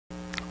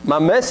My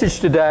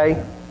message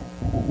today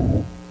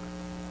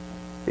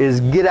is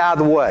get out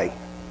of the way.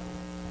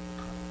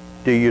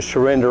 Do you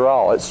surrender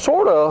all? It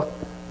sort of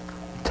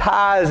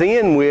ties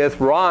in with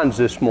Ron's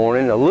this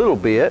morning a little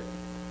bit.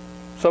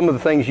 Some of the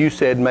things you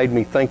said made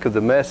me think of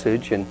the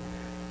message, and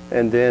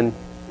then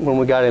when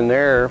we got in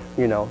there,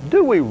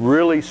 do we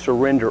really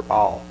surrender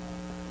all?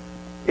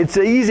 It's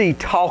an easy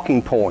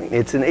talking point.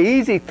 It's an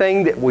easy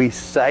thing that we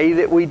say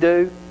that we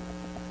do.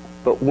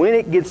 But when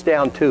it gets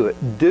down to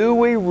it, do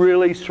we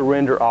really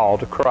surrender all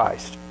to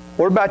Christ?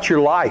 What about your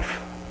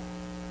life?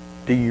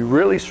 Do you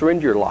really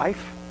surrender your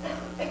life?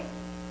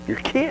 Your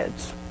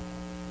kids.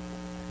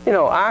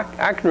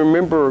 I can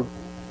remember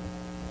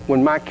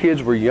when my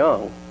kids were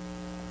young,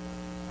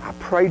 I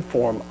prayed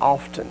for them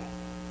often.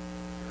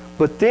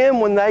 But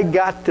then when they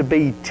got to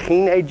be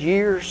teenage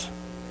years,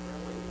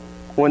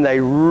 when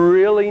they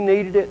really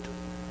needed it,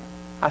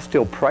 I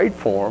still prayed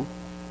for them.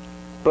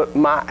 But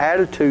my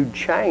attitude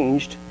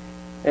changed.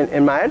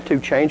 And my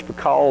attitude changed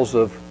because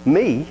of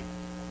me,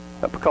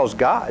 not because of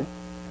God.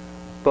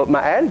 But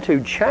my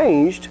attitude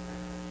changed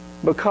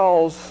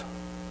because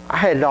I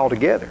had it all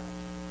together.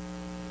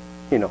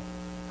 I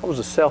was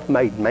a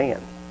self-made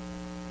man.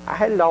 I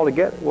had it all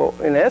together. Well,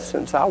 in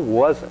essence, I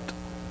wasn't.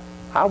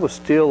 I was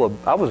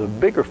a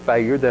bigger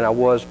failure than I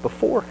was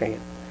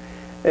beforehand.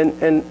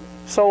 And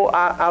so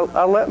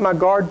I let my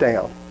guard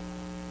down.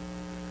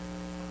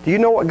 Do you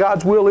know what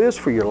God's will is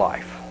for your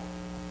life?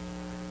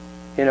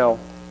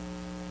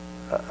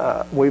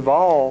 We've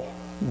all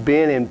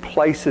been in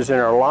places in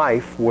our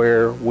life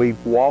where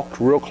we've walked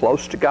real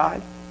close to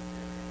God.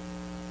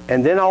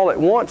 And then all at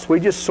once, we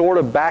just sort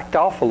of backed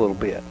off a little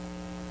bit.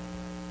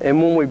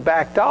 And when we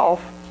backed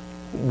off,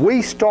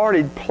 we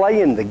started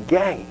playing the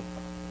game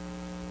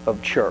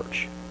of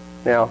church.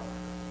 Now,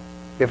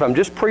 if I'm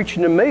just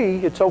preaching to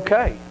me, it's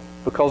okay,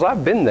 because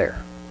I've been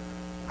there.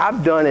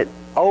 I've done it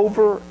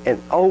over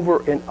and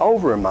over and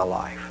over in my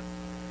life.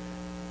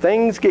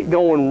 Things get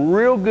going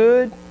real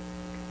good,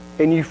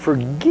 and you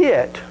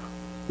forget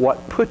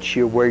what puts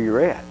you where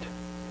you're at.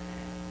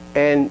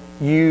 And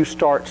you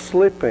start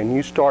slipping.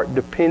 You start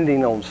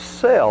depending on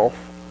self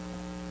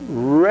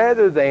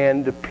rather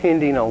than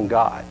depending on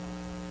God.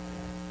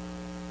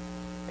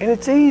 And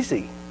it's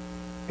easy.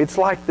 It's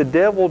like the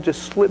devil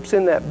just slips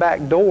in that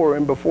back door,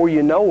 and before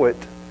you know it,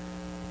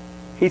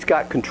 he's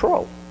got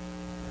control.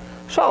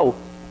 So,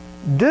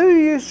 do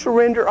you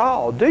surrender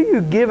all? Do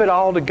you give it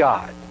all to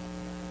God?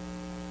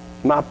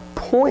 My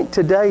point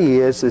today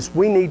is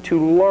we need to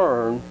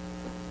learn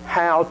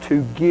how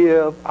to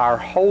give our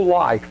whole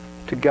life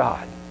to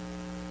God.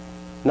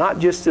 Not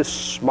just this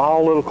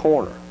small little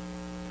corner.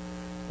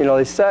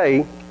 They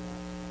say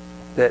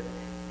that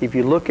if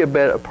you look at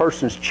a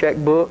person's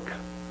checkbook,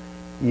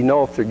 you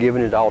know if they're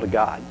giving it all to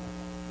God.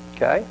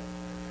 Okay?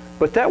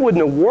 But that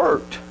wouldn't have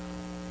worked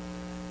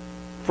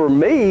for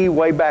me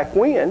way back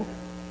when,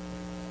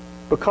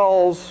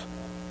 because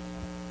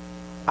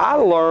I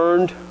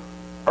learned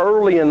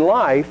early in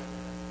life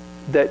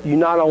that you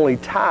not only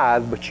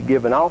tithe, but you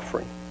give an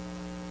offering.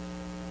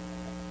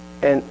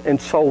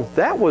 And so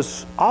that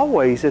was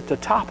always at the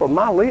top of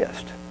my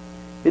list.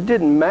 It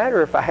didn't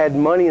matter if I had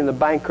money in the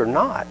bank or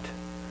not.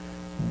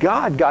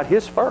 God got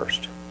His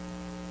first.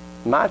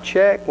 My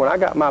check, when I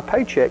got my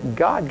paycheck,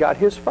 God got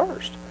His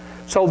first.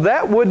 So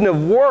that wouldn't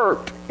have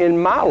worked in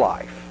my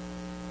life.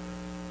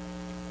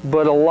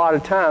 But a lot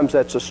of times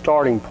that's a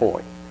starting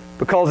point.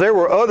 Because there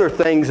were other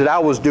things that I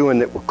was doing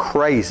that were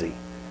crazy,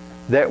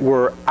 that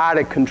were out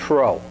of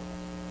control.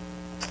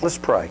 Let's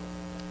pray.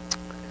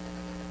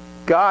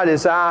 God,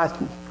 as I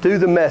do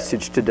the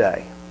message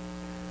today,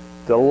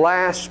 the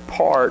last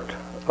part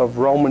of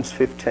Romans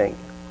 15,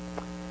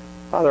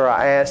 Father,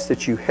 I ask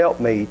that you help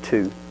me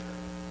to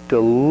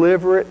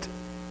deliver it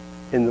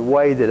in the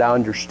way that I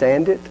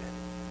understand it,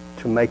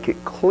 to make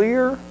it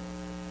clear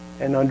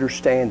and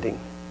understanding.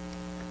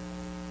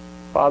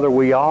 Father,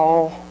 we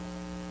all,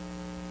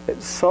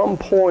 at some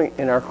point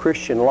in our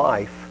Christian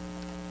life,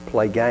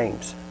 play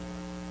games.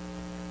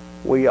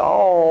 We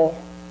all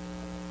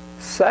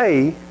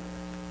say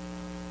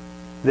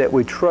that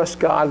we trust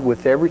God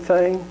with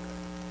everything,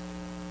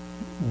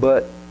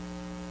 but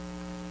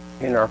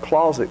in our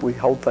closet we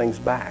hold things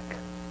back.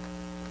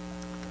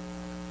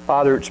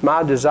 Father, it's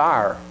my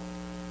desire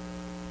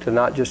to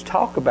not just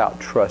talk about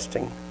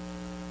trusting,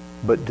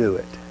 but do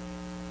it.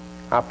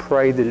 I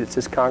pray that it's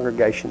this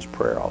congregation's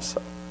prayer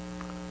also.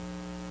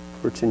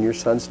 For it's in your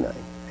Son's name.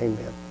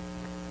 Amen.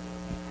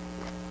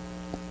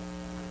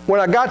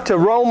 When I got to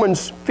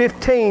Romans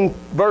 15,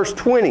 verse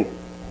 20,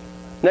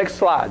 next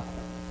slide,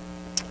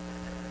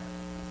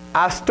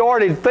 I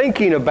started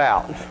thinking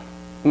about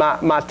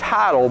my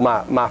title,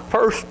 my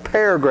first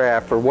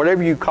paragraph, or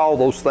whatever you call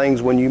those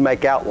things when you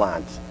make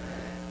outlines,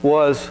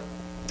 was,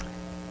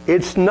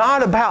 it's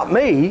not about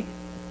me,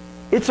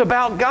 it's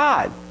about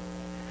God.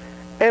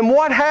 And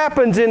what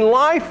happens in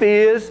life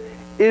is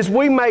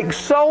we make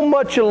so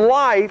much of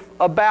life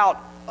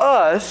about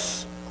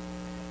us,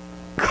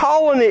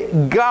 calling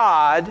it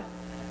God,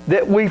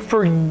 that we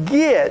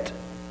forget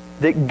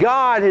that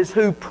God is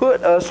who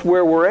put us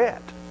where we're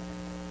at.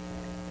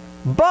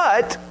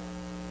 But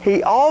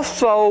He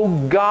also,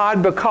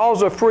 God,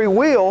 because of free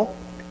will,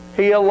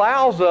 He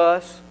allows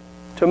us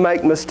to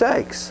make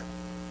mistakes.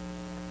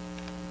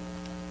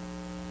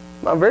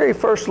 My very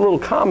first little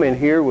comment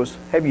here was,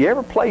 have you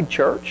ever played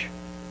church?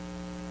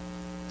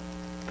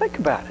 Think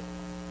about it.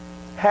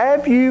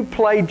 Have you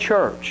played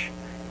church?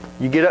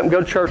 You get up and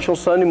go to church on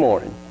Sunday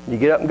morning. You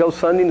get up and go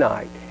Sunday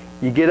night.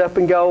 You get up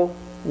and go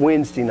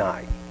Wednesday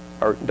night.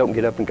 Or don't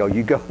get up and go,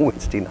 you go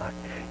Wednesday night.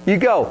 You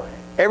go.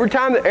 Every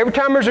time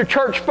there's a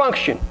church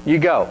function, you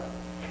go.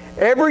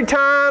 Every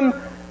time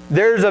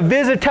there's a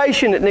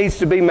visitation that needs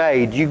to be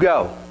made, you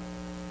go.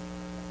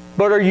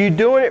 But are you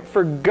doing it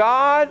for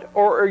God,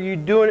 or are you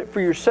doing it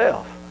for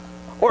yourself?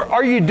 Or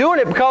are you doing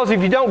it because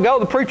if you don't go,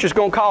 the preacher's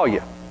going to call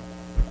you?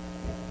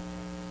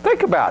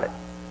 Think about it.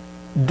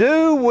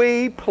 Do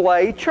we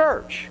play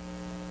church?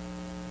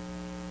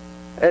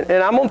 And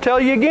I'm going to tell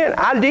you again,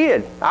 I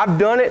did. I've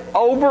done it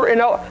over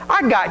and over.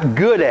 I got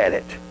good at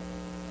it.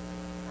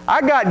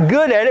 I got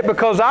good at it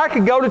because I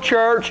could go to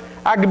church.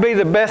 I could be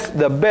the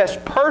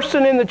best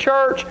person in the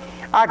church.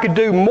 I could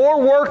do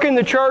more work in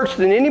the church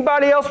than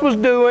anybody else was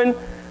doing.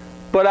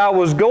 But I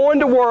was going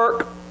to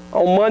work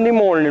on Monday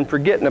morning and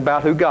forgetting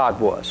about who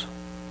God was.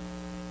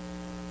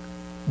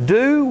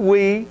 Do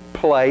we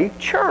play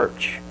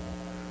church?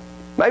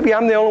 Maybe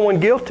I'm the only one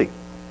guilty.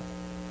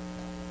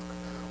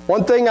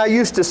 One thing I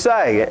used to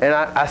say, and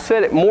I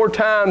said it more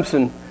times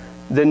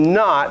than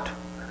not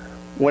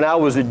when I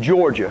was at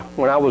Georgia,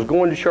 when I was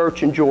going to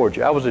church in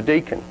Georgia. I was a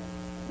deacon.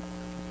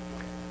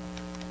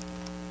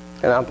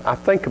 And I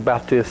think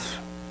about this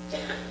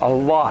a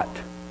lot,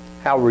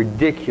 how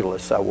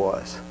ridiculous I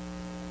was.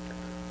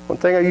 One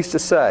thing I used to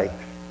say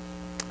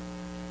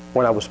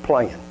when I was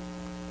playing,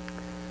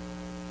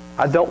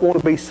 I don't want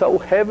to be so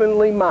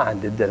heavenly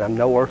minded that I'm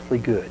no earthly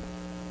good.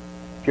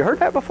 Have you heard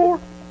that before?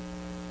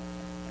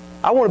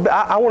 I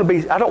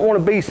don't want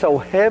to be so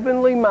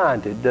heavenly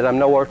minded that I'm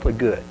no earthly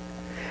good.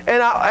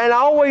 And I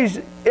always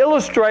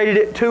illustrated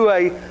it to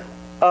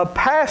a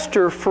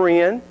pastor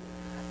friend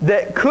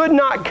that could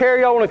not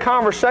carry on a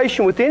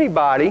conversation with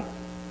anybody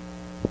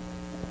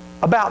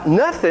about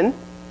nothing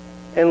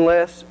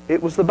unless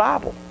it was the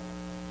Bible.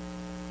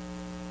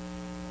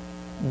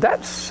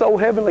 That's so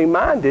heavenly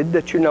minded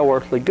that you're no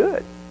earthly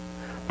good.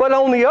 But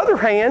on the other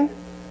hand,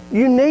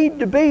 you need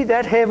to be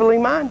that heavenly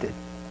minded.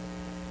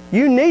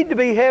 You need to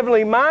be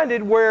heavenly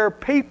minded where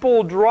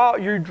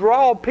you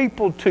draw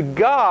people to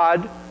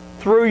God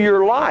through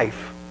your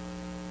life.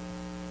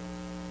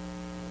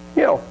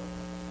 You know,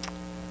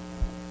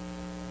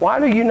 why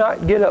do you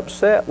not get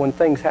upset when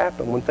things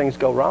happen, when things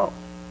go wrong?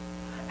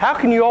 How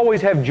can you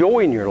always have joy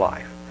in your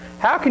life?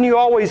 How can you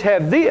always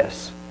have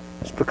this?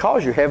 It's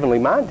because you're heavenly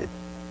minded.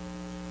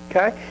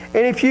 Okay?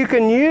 And if you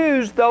can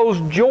use those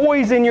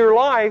joys in your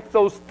life,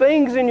 those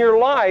things in your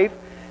life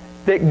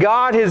that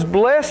God has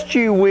blessed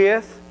you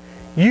with,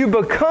 you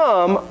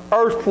become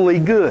earthly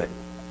good.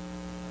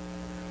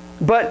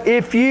 But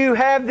if you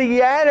have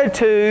the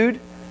attitude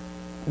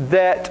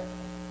that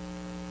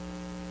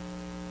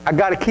I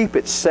got to keep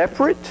it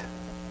separate,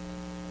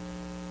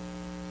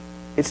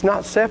 it's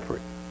not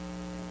separate.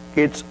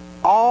 It's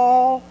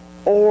all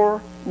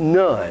or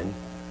none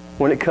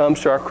when it comes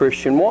to our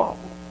Christian walk.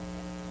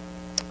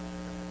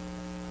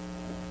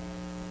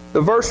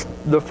 The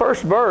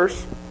first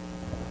verse,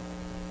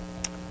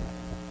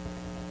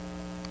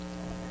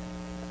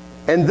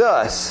 and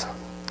thus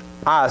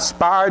I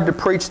aspired to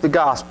preach the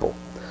gospel,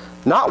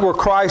 not where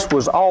Christ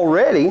was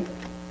already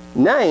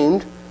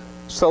named,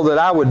 so that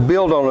I would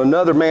build on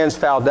another man's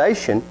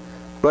foundation,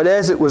 but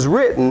as it was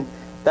written,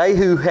 they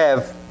who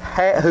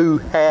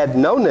had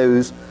no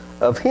news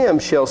of him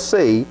shall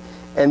see,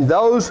 and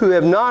those who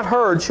have not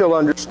heard shall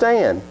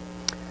understand.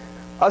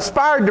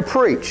 Aspired to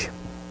preach.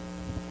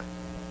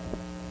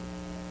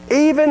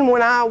 Even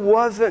when I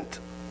wasn't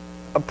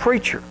a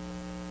preacher.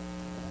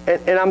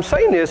 And I'm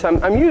saying this,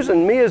 I'm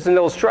using me as an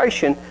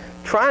illustration,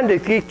 trying to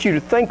get you to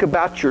think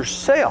about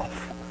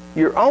yourself,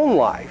 your own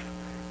life,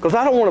 because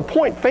I don't want to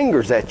point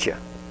fingers at you.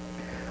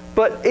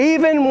 But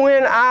even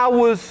when I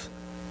was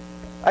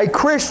a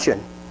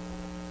Christian,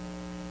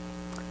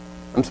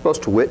 I'm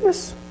supposed to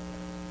witness.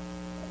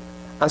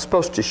 I'm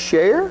supposed to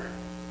share.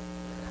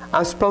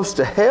 I'm supposed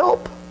to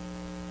help.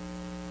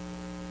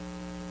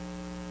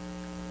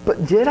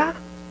 But did I?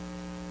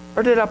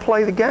 Or did I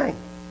play the game?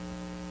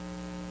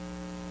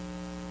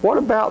 What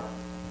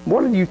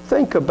do you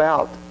think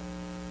about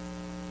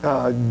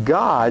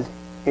God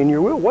in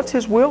your will? What's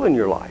His will in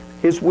your life?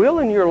 His will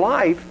in your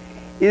life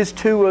is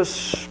to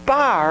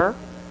aspire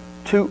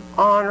to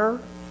honor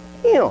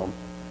Him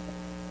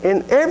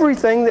in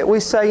everything that we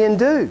say and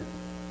do.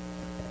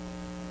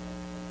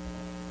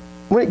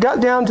 When it got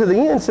down to the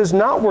end, it says,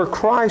 not where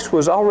Christ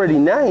was already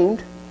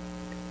named.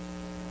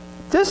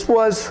 This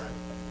was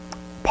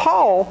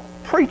Paul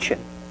preaching.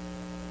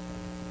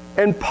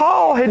 And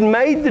Paul had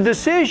made the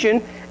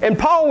decision, and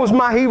Paul was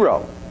my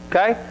hero,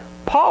 okay?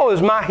 Paul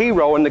is my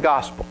hero in the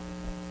gospel,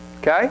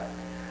 okay?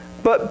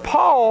 But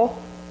Paul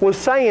was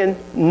saying,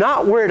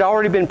 not where it had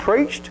already been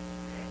preached.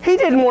 He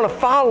didn't want to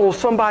follow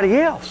somebody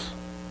else.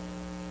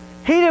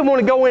 He didn't want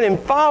to go in and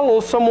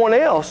follow someone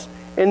else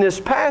in this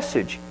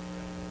passage.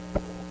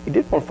 He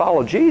didn't want to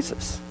follow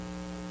Jesus.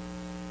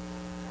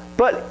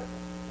 But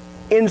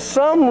in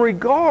some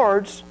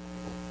regards,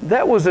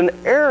 that was an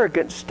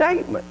arrogant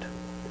statement,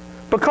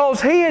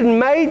 because he had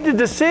made the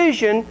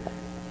decision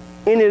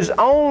in his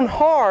own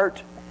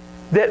heart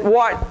that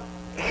what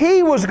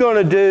he was going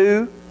to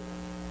do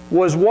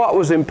was what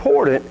was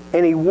important,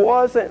 and he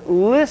wasn't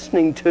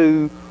listening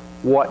to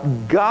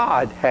what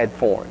God had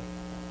for him.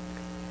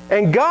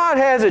 And God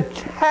has a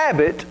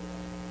habit,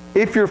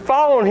 if you're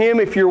following Him,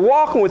 if you're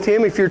walking with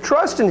Him, if you're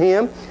trusting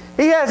Him,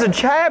 He has a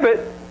habit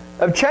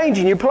of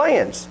changing your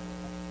plans.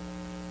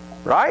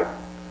 Right?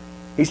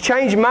 He's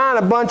changed mine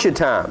a bunch of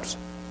times.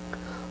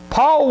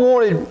 Paul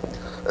wanted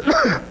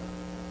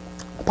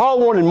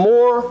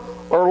more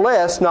or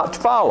less not to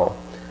follow.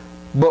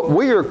 But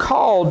we are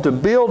called to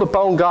build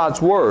upon God's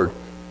Word.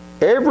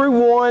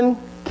 Everyone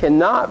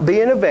cannot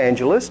be an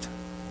evangelist.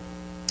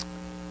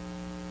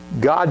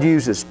 God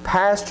uses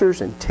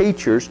pastors and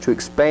teachers to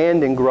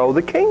expand and grow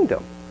the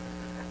kingdom.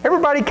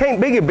 Everybody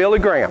can't be a Billy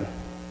Graham.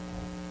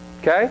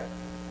 Okay?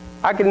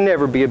 I can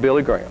never be a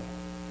Billy Graham.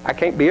 I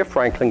can't be a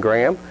Franklin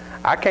Graham.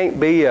 I can't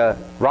be a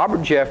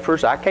Robert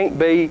Jeffers. I can't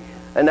be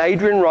an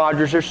Adrian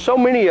Rogers. There's so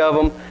many of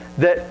them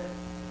that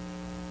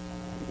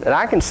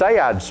I can say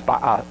I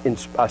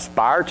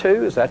aspire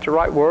to, is that the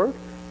right word?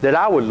 That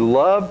I would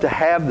love to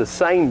have the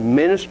same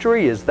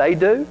ministry as they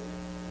do.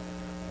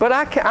 But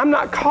I'm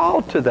not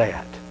called to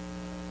that.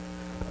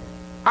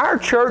 Our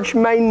church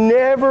may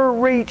never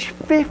reach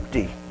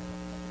 50.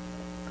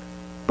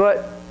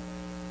 But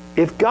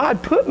if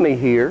God put me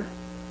here,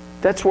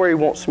 that's where He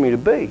wants me to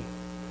be.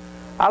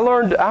 I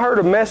heard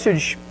a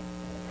message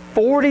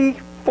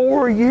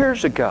 44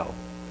 years ago.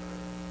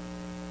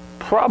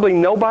 Probably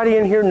nobody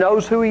in here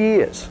knows who he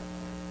is.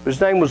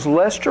 His name was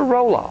Lester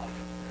Roloff.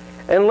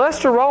 And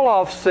Lester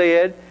Roloff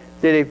said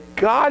that if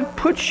God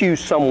puts you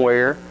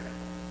somewhere,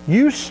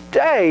 you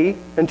stay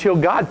until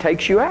God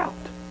takes you out.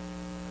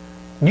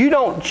 You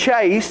don't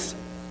chase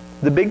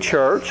the big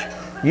church.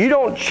 You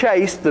don't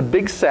chase the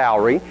big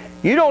salary.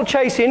 You don't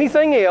chase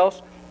anything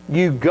else.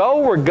 You go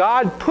where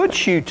God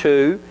puts you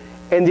to,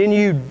 and then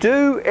you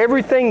do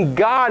everything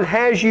God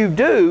has you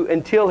do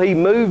until He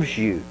moves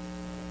you.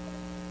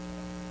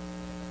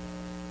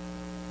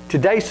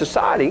 Today's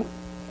society,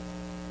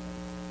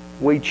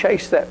 we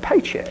chase that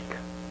paycheck.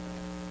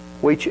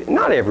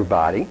 Not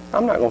everybody.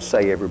 I'm not going to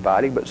say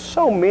everybody, but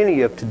so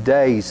many of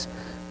today's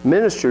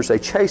ministers, they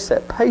chase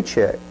that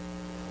paycheck.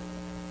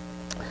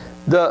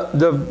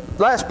 The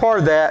last part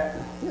of that,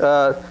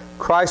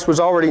 Christ was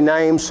already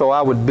named, so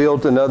I would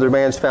build another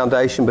man's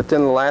foundation. But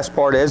then the last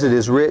part, as it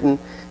is written,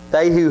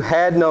 they who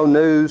had no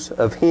news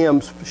of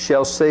Him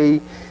shall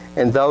see,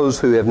 and those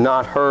who have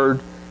not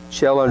heard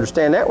shall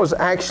understand. That was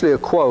actually a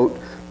quote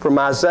from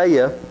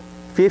Isaiah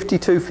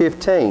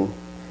 52:15.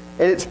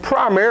 And it's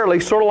primarily,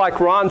 sort of like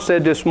Ron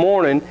said this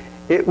morning,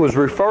 it was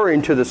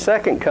referring to the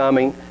second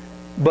coming,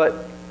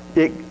 but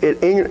it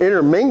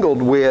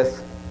intermingled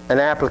with an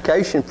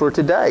application for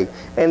today.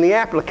 And the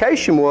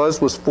application was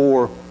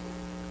for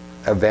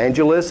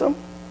evangelism,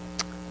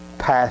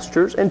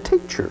 pastors, and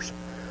teachers.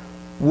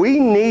 We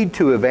need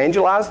to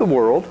evangelize the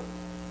world,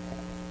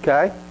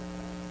 okay?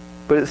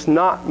 But it's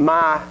not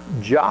my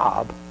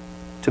job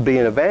to be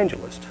an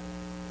evangelist.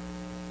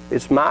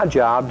 It's my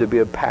job to be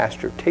a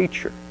pastor,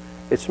 teacher.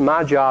 It's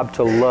my job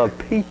to love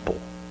people.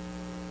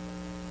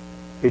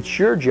 It's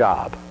your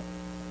job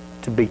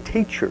to be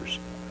teachers,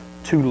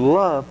 to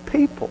love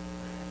people.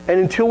 And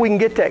until we can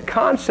get that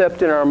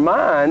concept in our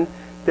mind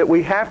that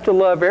we have to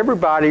love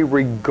everybody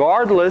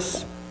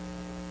regardless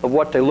of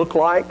what they look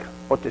like,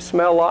 what they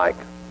smell like,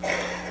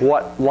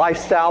 what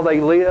lifestyle they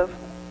live,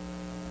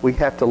 we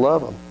have to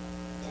love them.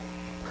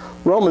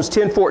 Romans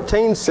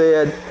 10:14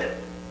 said,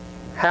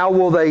 how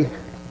will they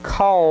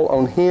call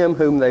on Him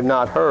whom they've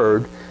not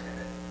heard,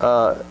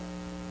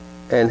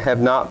 and have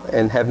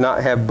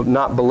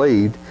not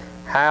believed?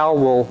 How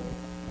will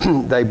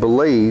they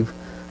believe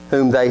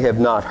whom they have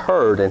not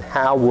heard? And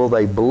how will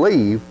they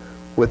believe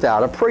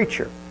without a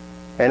preacher?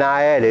 And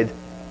I added,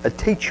 a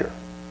teacher,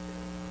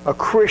 a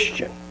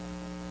Christian.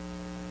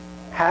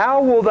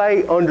 How will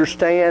they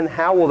understand?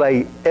 How will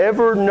they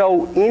ever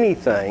know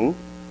anything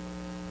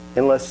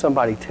unless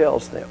somebody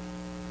tells them?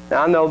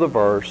 Now I know the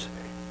verse,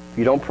 if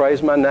you don't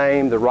praise my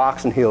name, the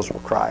rocks and hills will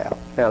cry out.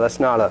 Now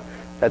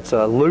that's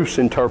a loose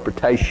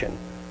interpretation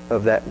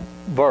of that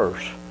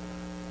verse.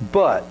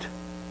 But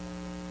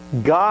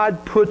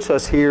God puts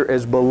us here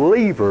as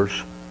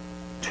believers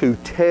to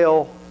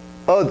tell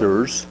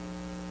others,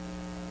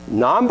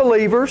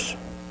 non-believers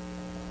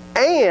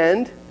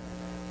and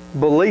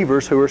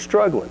believers who are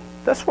struggling.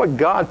 That's what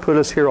God put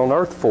us here on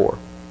earth for.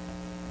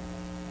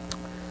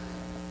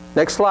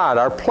 Next slide.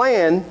 Our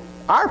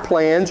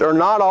plans are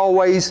not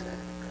always,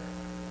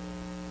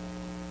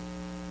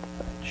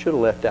 should have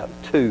left out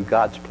two,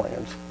 God's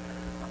plans.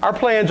 Our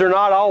plans are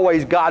not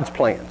always God's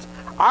plans.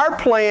 Our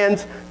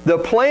plans, the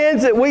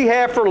plans that we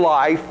have for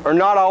life, are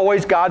not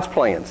always God's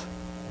plans.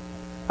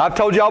 I've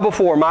told y'all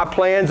before, my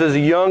plans as a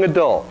young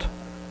adult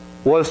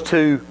was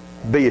to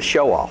be a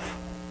show-off,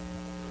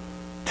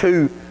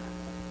 to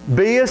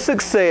be a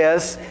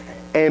success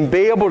and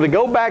be able to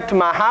go back to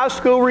my high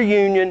school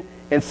reunion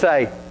and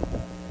say,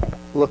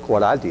 look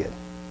what I did.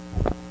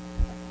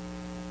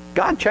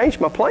 God changed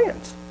my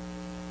plans.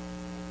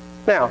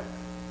 Now,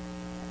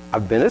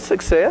 I've been a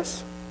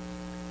success,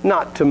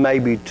 not to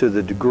maybe to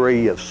the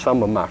degree of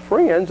some of my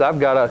friends. I've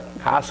got a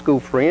high school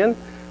friend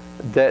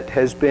that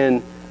has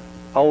been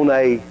on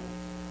a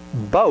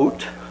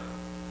boat,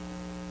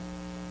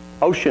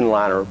 ocean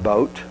liner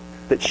boat,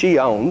 that she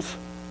owns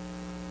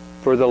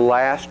for the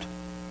last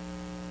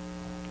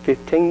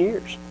 15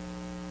 years.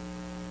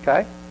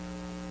 Okay?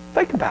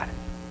 Think about it.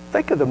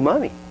 Think of the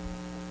money.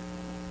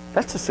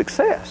 That's a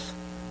success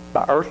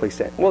by earthly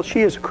standards. Well,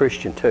 she is a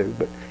Christian too,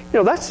 but you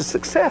know, that's a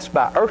success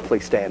by earthly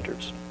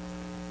standards.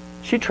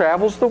 She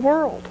travels the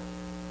world.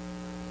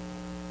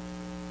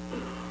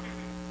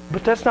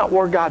 But that's not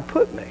where God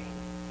put me.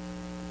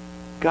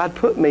 God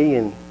put me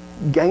in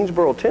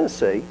Gainesboro,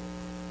 Tennessee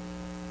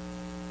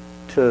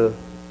to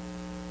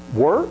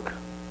work,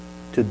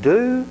 to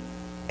do,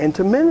 and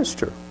to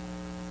minister.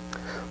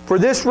 For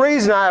this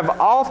reason I have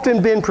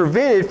often been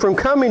prevented from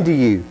coming to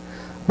you.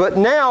 But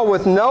now,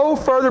 with no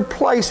further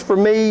place for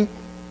me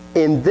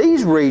in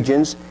these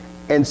regions,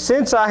 and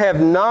since I have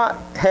not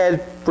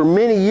had for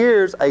many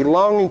years a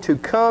longing to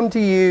come to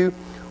you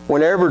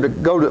when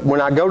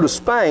I go to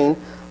Spain,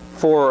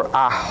 for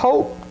I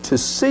hope to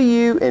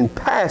see you in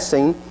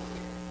passing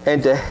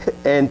and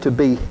to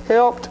be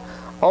helped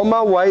on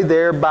my way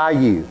there by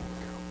you,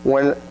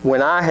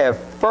 when I have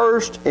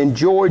first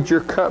enjoyed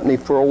your company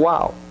for a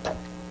while.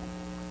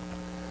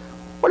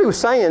 What he was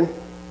saying,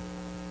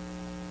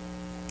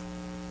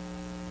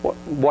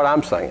 what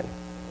I'm saying,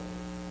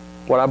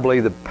 what I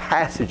believe the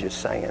passage is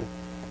saying,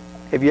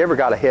 have you ever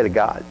got ahead of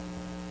God?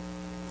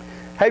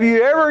 Have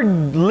you ever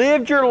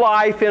lived your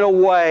life in a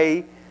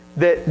way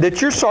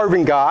that you're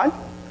serving God,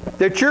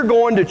 that you're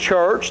going to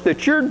church,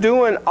 that you're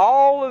doing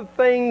all the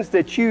things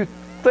that you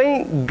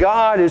think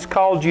God has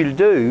called you to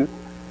do,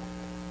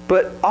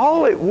 but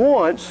all at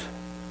once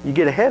you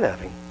get ahead of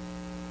Him?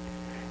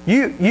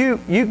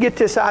 You get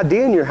this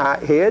idea in your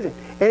head, and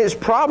it's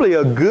probably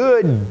a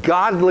good,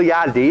 godly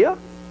idea,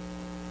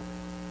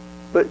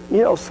 but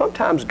you know,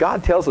 sometimes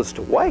God tells us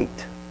to wait.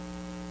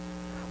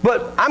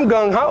 But I'm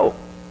gung-ho.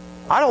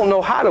 I don't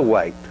know how to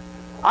wait.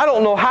 I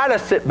don't know how to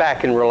sit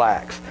back and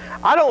relax.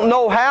 I don't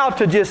know how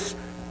to just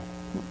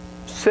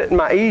sit in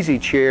my easy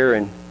chair,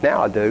 and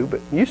now I do,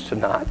 but used to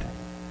not.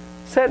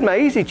 Sit in my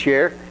easy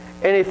chair,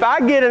 and if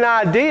I get an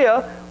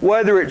idea,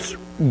 whether it's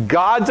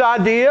God's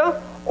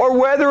idea or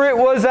whether it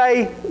was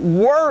a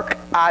work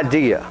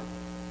idea,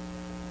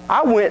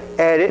 I went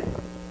at it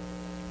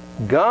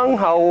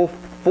gung-ho,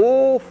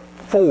 full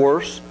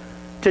force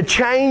to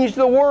change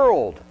the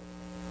world.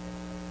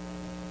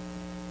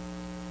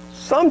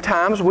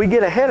 Sometimes we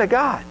get ahead of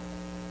God.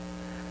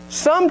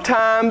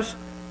 Sometimes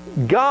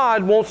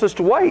God wants us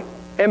to wait.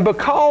 And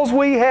because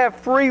we have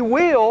free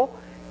will,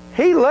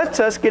 He lets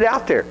us get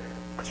out there.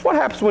 Because what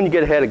happens when you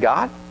get ahead of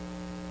God?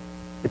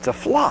 It's a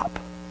flop.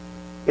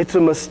 It's a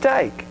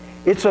mistake.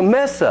 It's a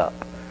mess up.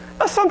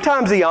 Now,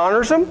 sometimes He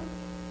honors them.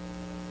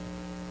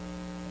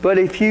 But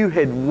if you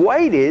had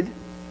waited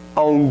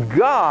on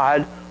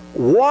God,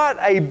 what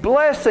a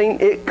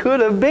blessing it could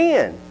have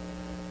been.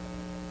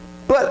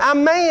 But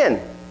I'm man.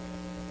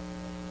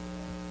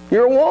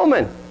 You're a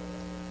woman.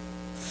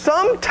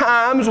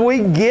 Sometimes we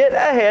get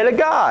ahead of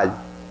God.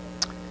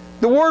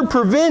 The word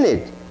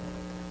prevented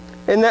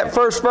in that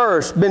first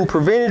verse, been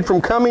prevented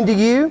from coming to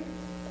you.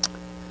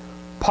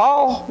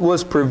 Paul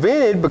was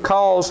prevented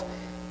because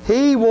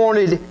he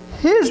wanted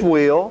his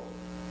will,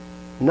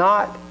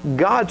 not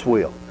God's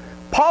will.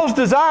 Paul's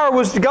desire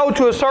was to go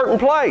to a certain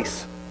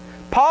place.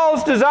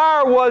 Paul's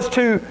desire was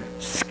to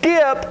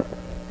skip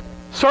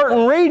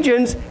certain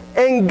regions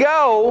and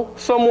go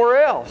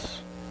somewhere else.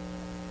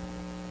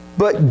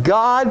 But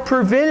God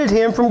prevented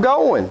him from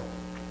going.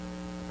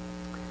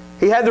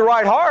 He had the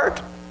right heart.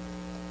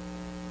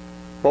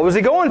 What was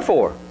he going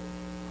for?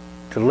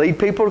 To lead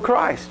people to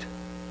Christ.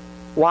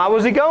 Why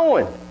was he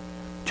going?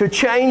 To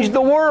change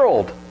the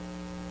world.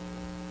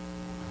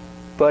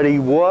 But he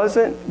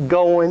wasn't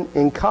going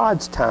in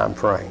God's time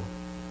frame.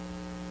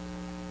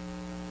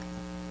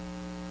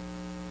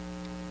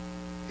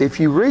 If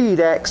you read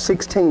Acts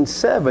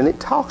 16:7, it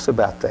talks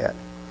about that.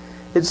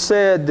 It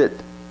said that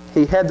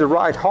he had the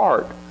right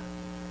heart,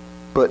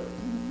 but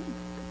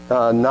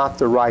not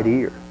the right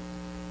ear.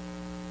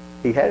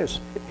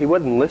 He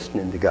wasn't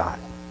listening to God.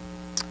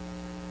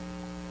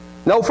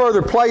 No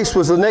further place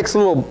was the next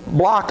little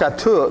block I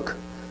took.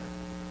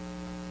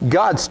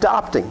 God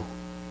stopped him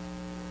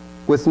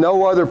with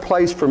no other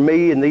place for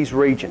me in these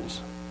regions.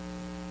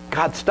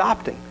 God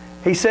stopped him.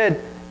 He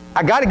said,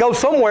 I got to go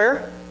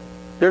somewhere.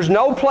 There's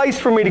no place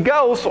for me to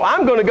go, so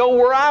I'm going to go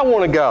where I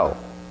want to go.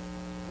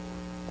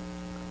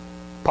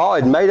 Paul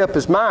had made up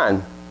his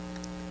mind.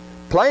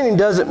 Planning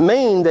doesn't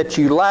mean that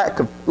you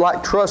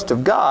lack trust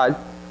of God,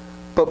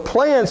 but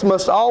plans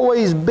must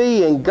always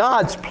be in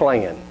God's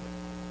plan.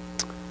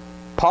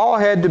 Paul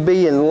had to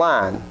be in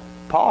line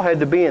Paul had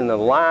to be in the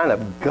line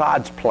of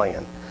God's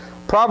plan.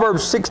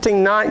 Proverbs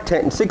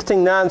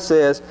 16:9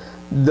 says,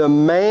 the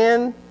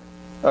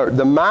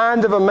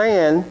mind of a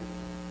man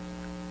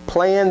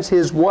plans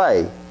his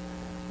way,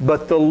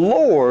 but the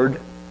Lord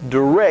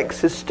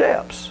directs his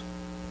steps.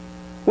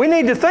 We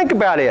need to think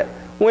about it.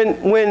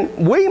 When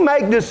we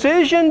make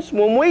decisions,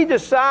 when we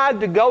decide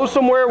to go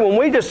somewhere, when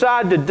we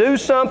decide to do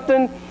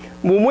something,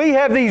 when we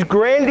have these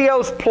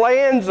grandiose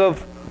plans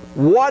of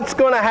what's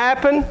going to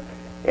happen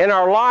in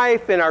our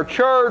life, in our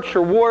church,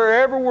 or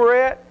wherever we're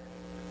at,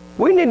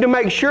 we need to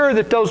make sure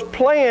that those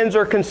plans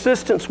are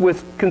consistent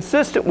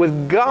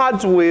with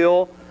God's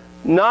will,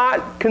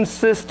 not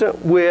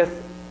consistent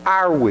with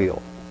our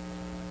will.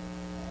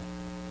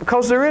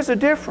 Because there is a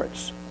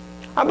difference.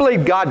 I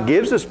believe God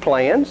gives us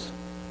plans,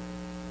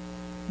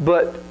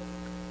 but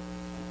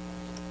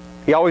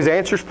He always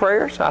answers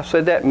prayers. I've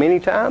said that many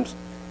times.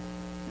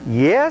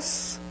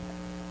 Yes,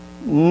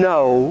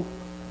 no.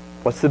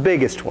 What's the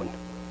biggest one?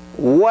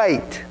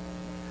 Wait.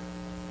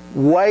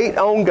 Wait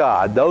on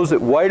God. Those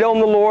that wait on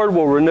the Lord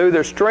will renew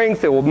their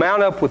strength. They will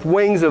mount up with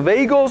wings of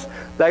eagles.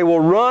 They will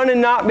run and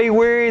not be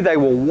weary. They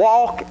will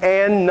walk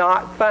and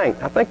not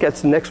faint. I think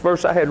that's the next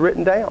verse I had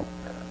written down.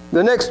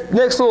 The next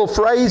little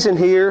phrase in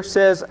here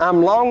says,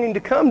 I'm longing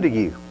to come to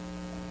you.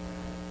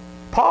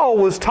 Paul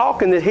was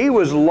talking that he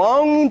was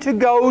longing to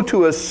go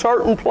to a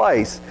certain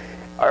place.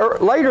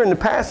 Later in the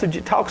passage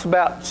it talks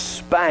about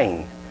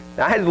Spain.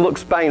 Now, I had to look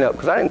Spain up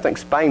because I didn't think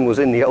Spain was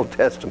in the Old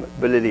Testament,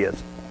 but it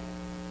is.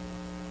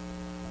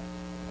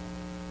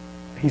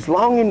 He's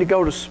longing to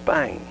go to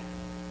Spain.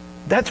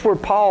 That's where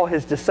Paul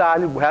has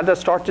decided. How did I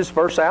start this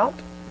verse out?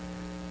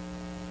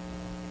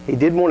 He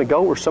didn't want to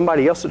go where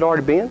somebody else had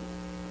already been.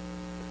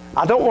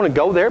 I don't want to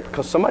go there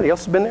because somebody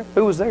else has been there.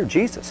 Who was there?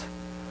 Jesus.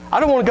 I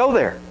don't want to go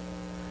there.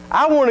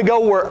 I want to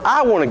go where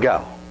I want to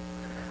go.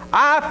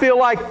 I feel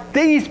like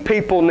these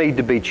people need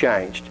to be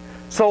changed.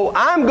 So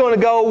I'm going to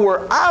go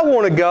where I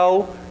want to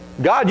go.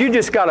 God, you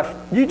just got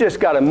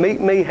to meet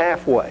me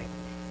halfway.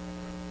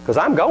 Because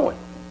I'm going.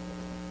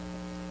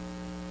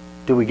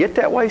 Do we get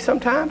that way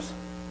sometimes?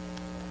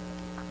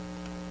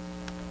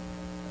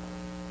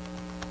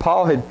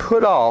 Paul had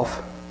put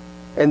off,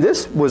 and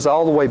this was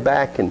all the way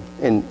back in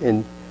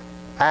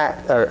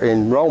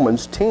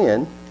Romans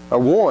 10, or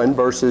 1,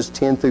 verses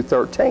 10 through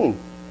 13.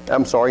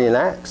 I'm sorry, in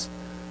Acts.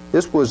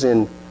 This was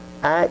in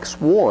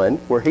Acts 1,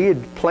 where he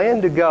had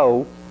planned to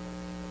go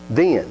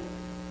then.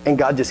 And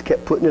God just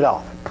kept putting it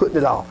off, putting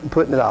it off, and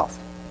putting it off.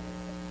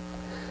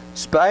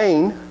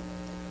 Spain,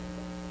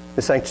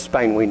 this ain't the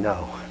Spain we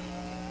know.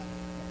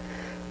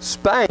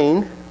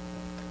 Spain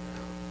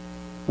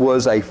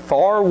was a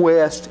far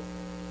west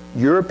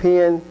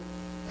European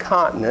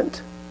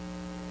continent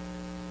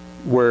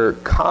where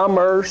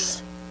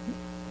commerce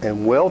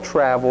and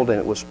well-traveled, and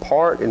it was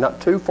part and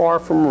not too far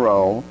from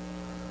Rome.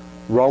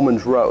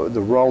 Romans Road,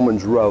 the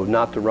Romans Road,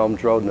 not the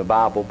Romans Road in the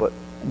Bible, but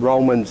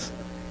Romans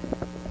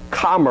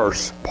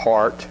commerce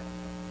part.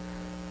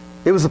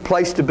 It was a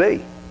place to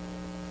be.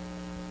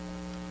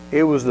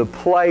 It was the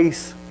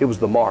place, it was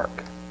the mark.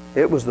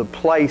 It was the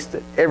place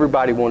that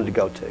everybody wanted to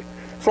go to.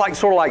 It's like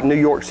sort of like New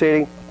York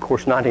City. Of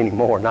course, not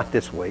anymore, not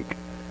this week.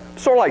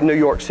 Sort of like New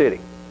York City.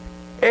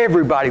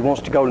 Everybody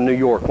wants to go to New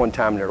York one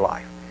time in their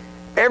life.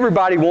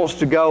 Everybody wants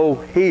to go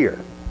here.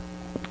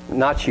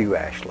 Not you,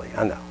 Ashley,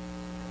 I know.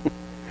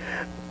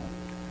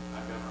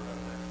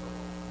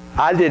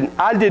 I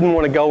didn't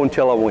want to go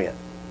until I went,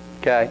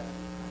 okay?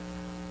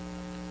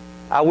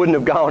 I wouldn't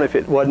have gone if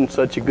it wasn't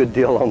such a good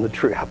deal on the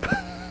trip.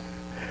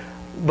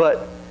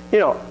 But, you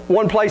know,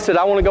 one place that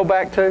I want to go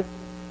back to,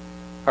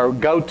 or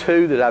go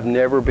to that I've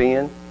never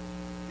been,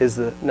 is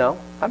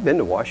I've been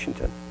to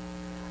Washington.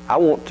 I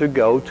want to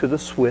go to the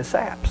Swiss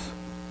Alps.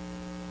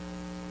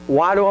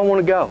 Why do I want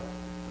to go?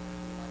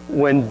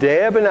 When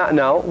Deb and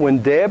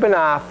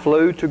I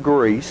flew to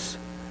Greece,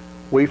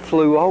 we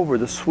flew over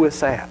the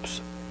Swiss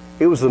Alps.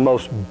 It was the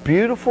most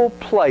beautiful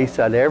place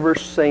I'd ever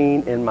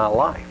seen in my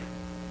life.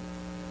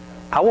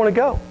 I want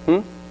to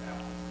go.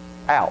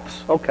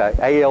 Alps. Okay.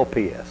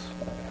 A-L-P-S.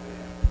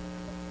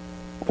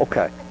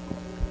 Okay.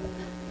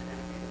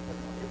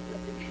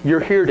 You're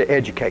here to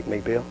educate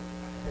me, Bill.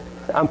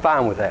 I'm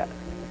fine with that.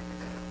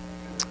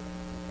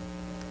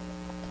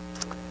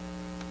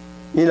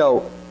 You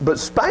know, but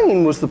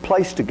Spain was the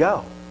place to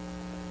go.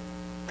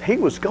 He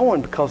was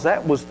going because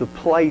that was the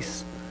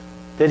place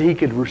that he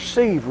could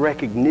receive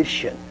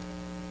recognition.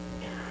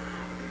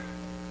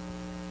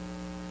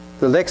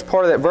 The next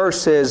part of that verse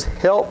says,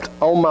 helped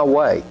on my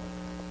way.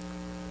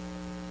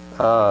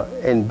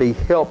 And be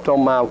helped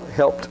on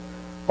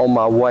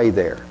my way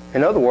there.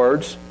 In other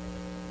words,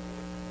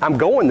 I'm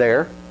going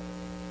there,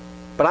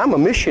 but I'm a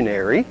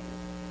missionary,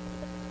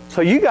 so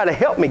you got to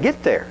help me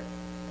get there.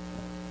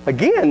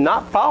 Again,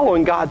 not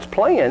following God's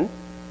plan.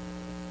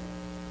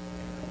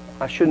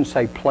 I shouldn't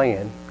say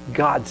plan,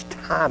 God's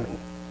timing.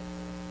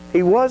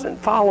 He wasn't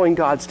following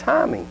God's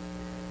timing.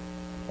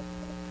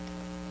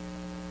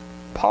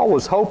 Paul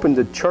was hoping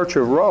the Church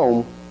of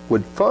Rome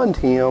would fund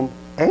him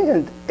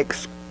and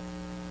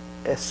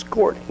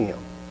escort him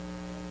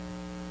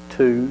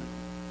to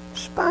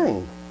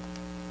Spain?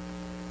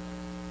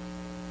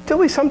 Do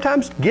we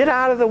sometimes get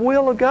out of the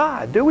will of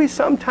God? Do we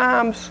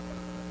sometimes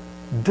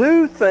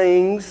do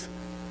things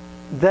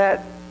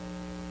that,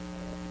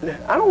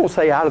 I don't want to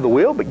say out of the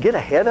will, but get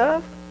ahead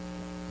of?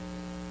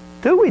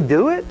 Do we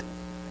do it?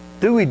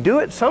 Do we do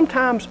it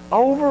sometimes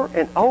over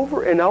and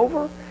over and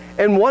over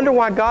and wonder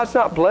why God's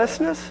not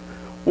blessing us?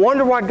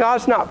 Wonder why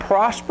God's not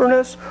prospering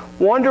us?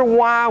 Wonder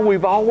why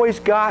we've always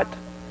got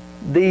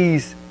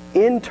these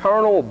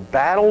internal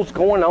battles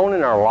going on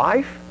in our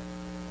life?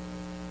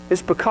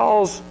 It's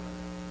because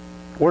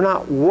we're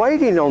not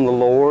waiting on the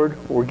Lord,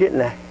 we're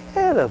getting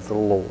ahead of the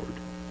Lord.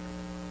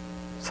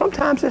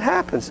 Sometimes it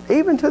happens,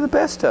 even to the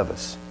best of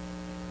us.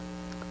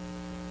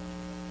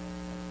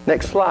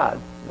 Next slide.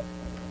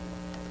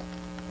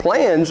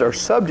 Plans are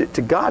subject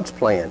to God's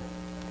plan,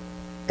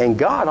 and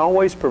God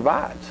always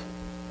provides.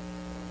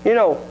 You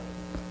know,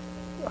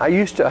 I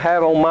used to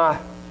have on my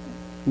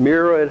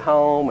mirror at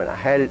home, and I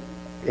had it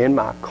in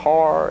my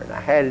car, and I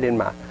had it in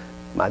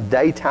my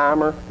day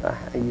timer.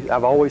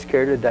 I've always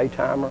carried a day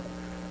timer.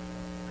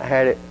 I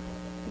had it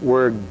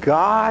where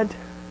God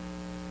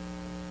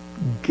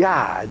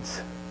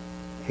guides,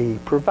 He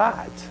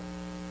provides.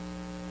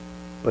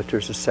 But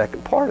there's a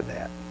second part of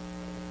that.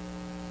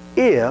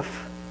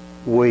 If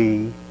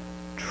we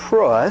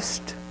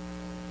trust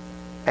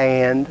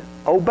and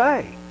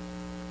obey.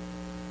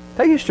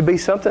 That used to be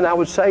something I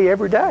would say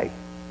every day.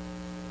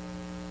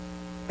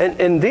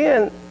 And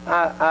then,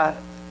 I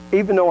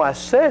even though I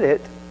said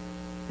it,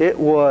 it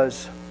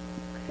was,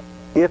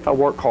 if I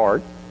work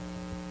hard,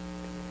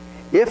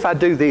 if I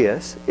do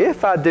this,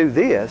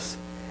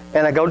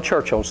 and I go to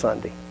church on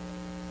Sunday.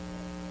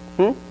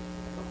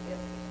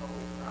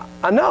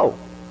 I know.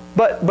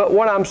 But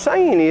what I'm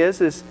saying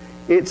is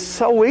it's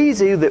so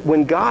easy that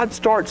when God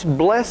starts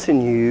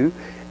blessing you,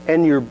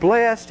 and you're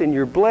blessed, and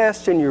you're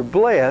blessed, and you're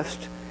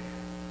blessed,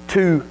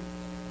 to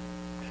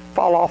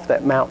fall off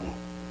that mountain.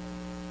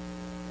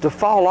 To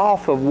fall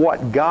off of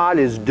what God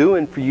is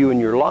doing for you in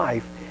your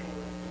life.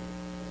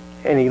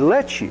 And He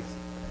lets you.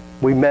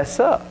 We mess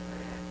up.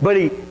 But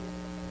He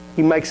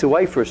makes a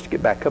way for us to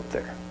get back up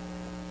there.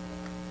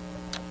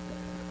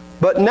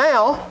 But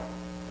now,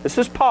 this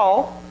is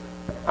Paul.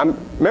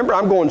 Remember,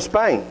 I'm going to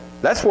Spain.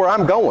 That's where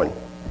I'm going.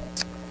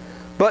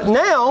 But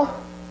now,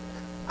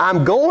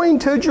 I'm going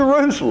to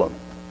Jerusalem,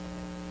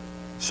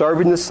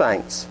 serving the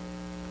saints.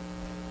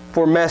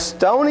 For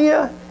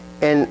Macedonia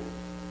and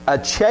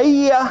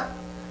Achaia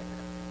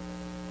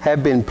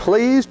have been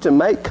pleased to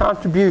make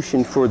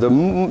contribution for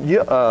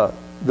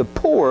the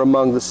poor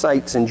among the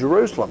saints in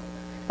Jerusalem.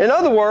 In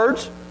other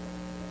words,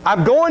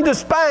 I'm going to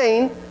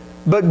Spain,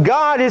 but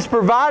God has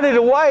provided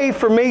a way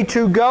for me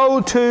to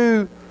go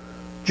to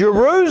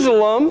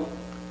Jerusalem.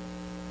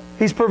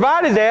 He's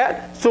provided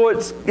that, so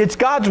it's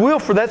God's will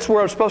for that's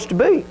where I'm supposed to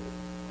be.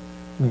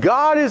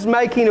 God is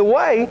making a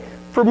way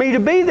for me to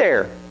be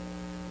there.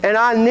 And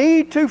I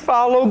need to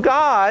follow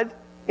God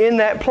in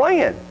that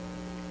plan.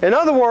 In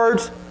other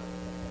words,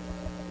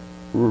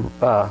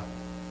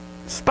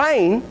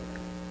 Spain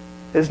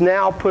is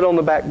now put on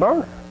the back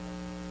burner.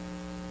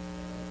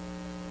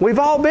 We've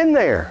all been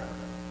there.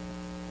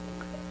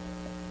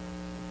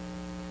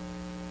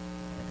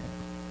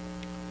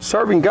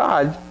 Serving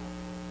God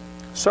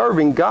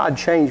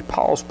changed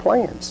Paul's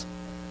plans.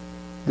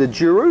 The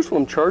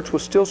Jerusalem church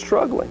was still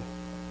struggling.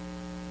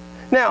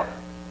 Now,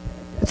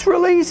 it's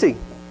real easy.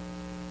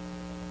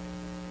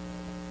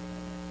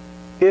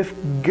 If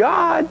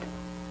God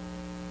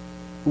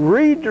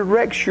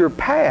redirects your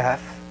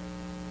path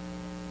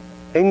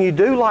and you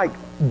do like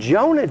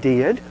Jonah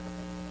did,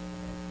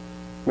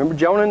 remember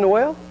Jonah in the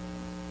well?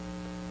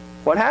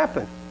 What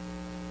happened?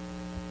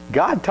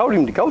 God told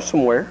him to go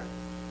somewhere.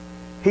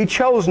 He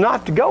chose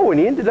not to go, and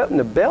he ended up in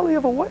the belly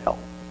of a well.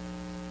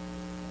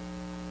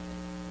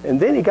 And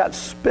then he got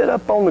spit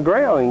up on the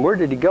ground, and where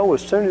did he go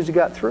as soon as he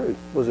got through?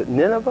 Was it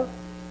Nineveh?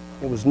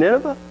 It was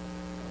Nineveh?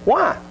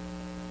 Why?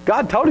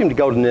 God told him to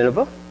go to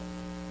Nineveh.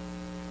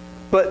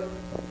 But,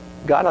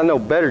 God, I know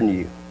better than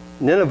you.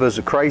 Nineveh is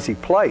a crazy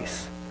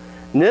place.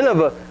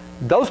 Nineveh,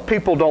 those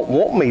people don't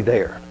want me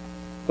there.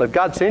 But if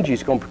God sends you,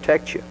 He's going to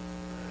protect you.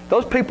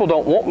 Those people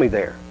don't want me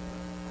there.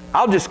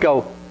 I'll just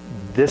go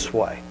this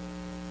way.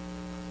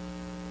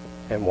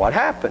 And what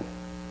happened?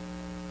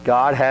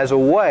 God has a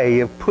way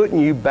of putting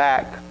you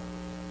back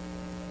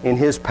in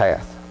His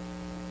path.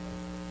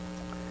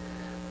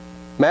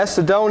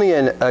 Macedonia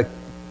and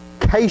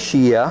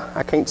Achaia,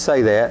 I can't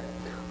say that.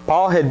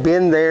 Paul had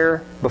been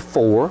there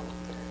before.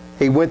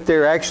 He went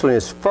there actually in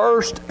his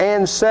first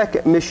and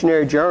second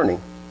missionary journey.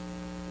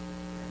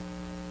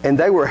 And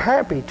they were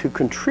happy to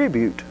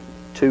contribute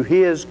to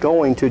his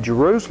going to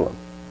Jerusalem,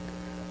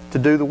 to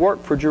do the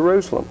work for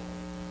Jerusalem.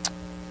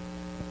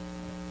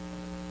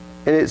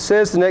 And it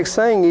says the next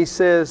thing, he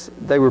says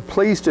they were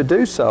pleased to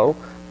do so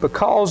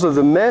because of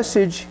the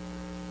message,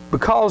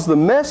 because the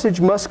message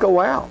must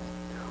go out.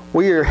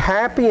 We are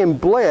happy and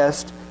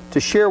blessed to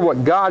share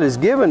what God has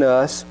given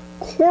us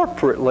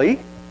corporately.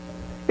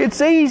 It's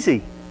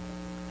easy.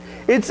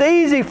 It's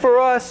easy for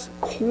us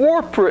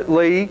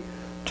corporately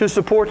to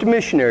support the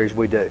missionaries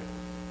we do.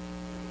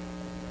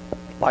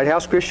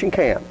 Lighthouse Christian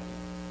Camp.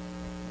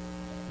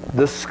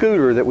 The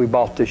scooter that we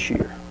bought this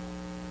year.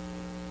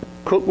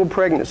 Cookville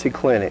Pregnancy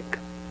Clinic.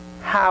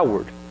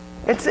 Howard.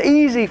 It's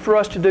easy for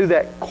us to do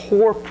that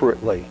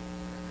corporately.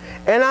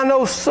 And I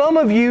know some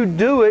of you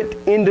do it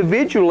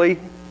individually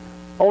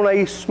on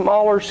a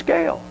smaller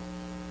scale.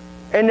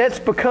 And that's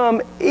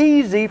become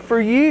easy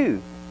for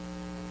you.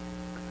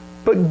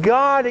 But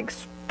God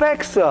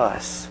expects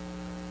us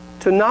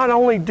to not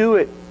only do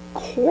it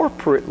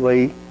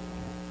corporately,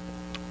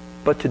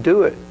 but to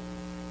do it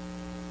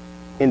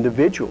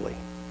individually.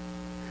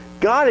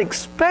 God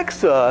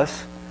expects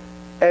us,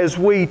 as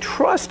we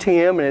trust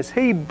Him and as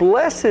He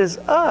blesses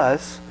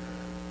us,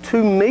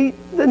 to meet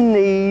the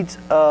needs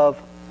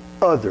of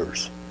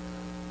others.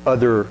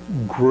 Other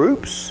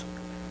groups,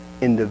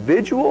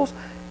 individuals.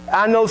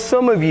 I know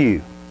some of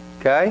you,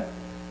 okay?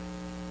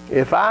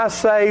 If I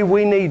say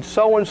we need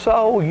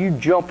so-and-so, you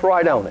jump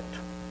right on it.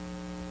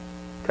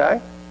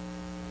 Okay?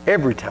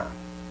 Every time.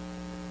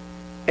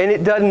 And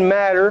it doesn't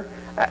matter.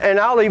 And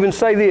I'll even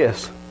say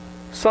this.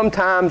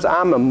 Sometimes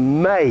I'm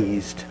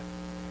amazed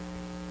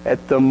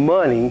at the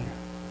money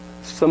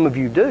some of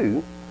you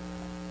do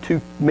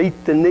to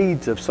meet the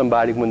needs of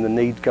somebody when the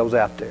need goes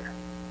out there.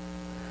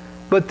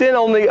 But then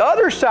on the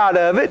other side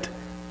of it,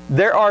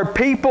 there are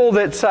people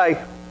that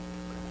say,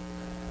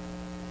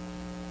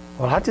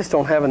 well, I just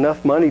don't have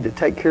enough money to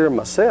take care of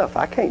myself.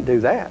 I can't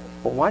do that.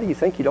 Well, why do you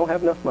think you don't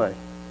have enough money?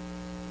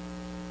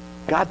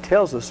 God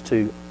tells us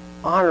to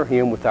honor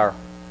Him with our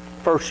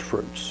first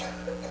fruits.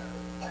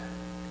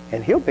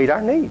 And He'll meet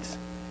our needs.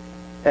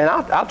 And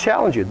I'll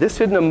challenge you. This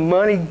isn't a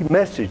money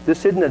message.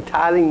 This isn't a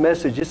tithing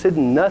message. This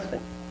isn't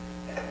nothing.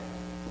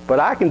 But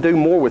I can do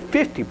more with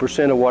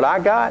 50% of what I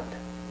got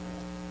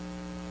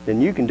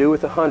than you can do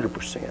with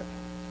 100%.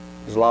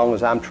 As long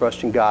as I'm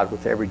trusting God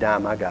with every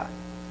dime I got.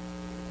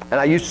 And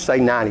I used to say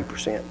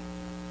 90%.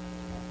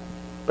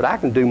 But I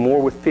can do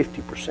more with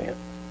 50%.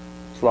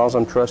 As long as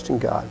I'm trusting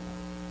God.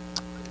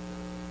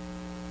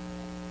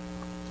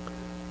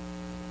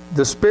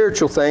 The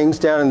spiritual things,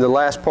 down in the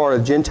last part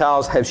of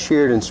Gentiles have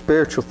shared in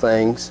spiritual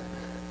things.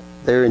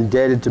 They're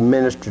indebted to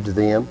minister to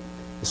them.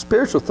 The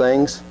spiritual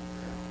things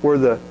were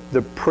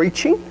the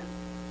preaching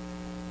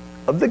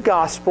of the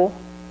gospel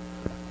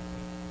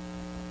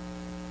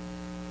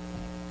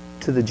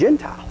to the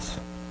Gentiles.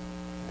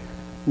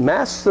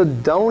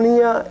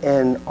 Macedonia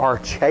and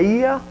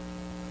Achaia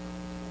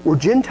were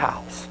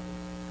Gentiles.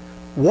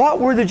 What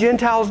were the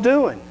Gentiles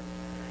doing?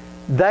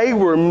 They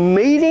were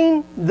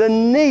meeting the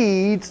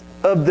needs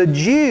of the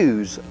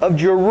Jews of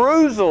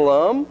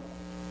Jerusalem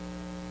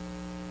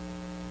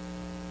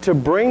to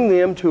bring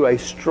them to a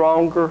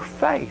stronger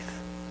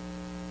faith.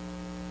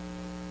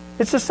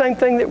 It's the same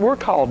thing that we're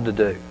called to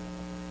do.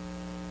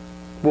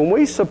 When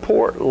we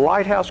support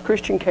Lighthouse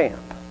Christian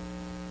Camp,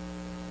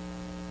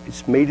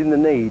 it's meeting the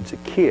needs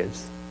of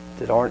kids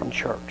that aren't in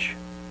church.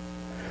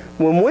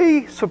 When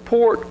we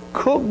support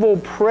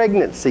Cookville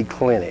Pregnancy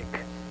Clinic,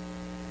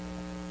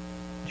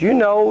 do you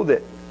know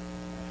that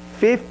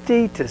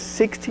 50 to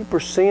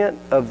 60%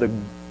 of the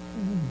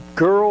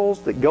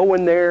girls that go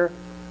in there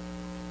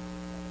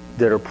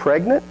that are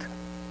pregnant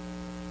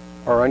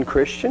are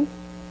unchristian,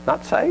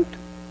 not saved?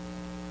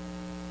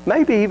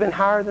 Maybe even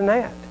higher than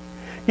that.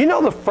 You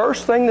know the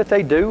first thing that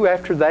they do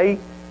after they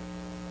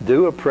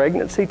do a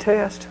pregnancy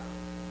test?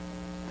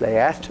 They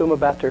ask them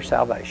about their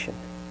salvation.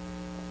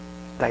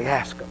 They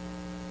ask them.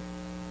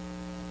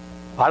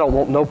 I don't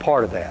want no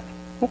part of that.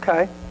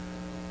 Okay.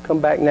 Come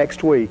back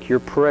next week. You're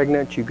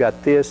pregnant. You've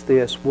got this.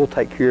 We'll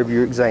take care of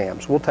your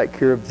exams. We'll take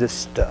care of this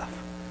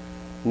stuff.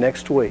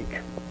 Next week.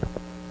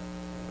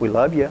 We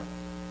love you.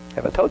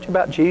 Have I told you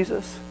about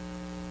Jesus?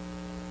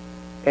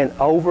 And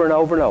over and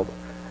over and over.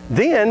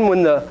 Then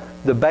when the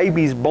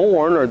baby's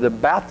born, or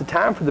about the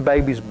time for the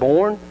baby's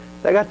born,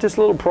 they got this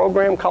little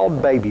program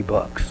called Baby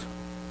Bucks.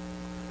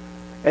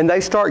 And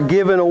they start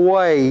giving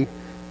away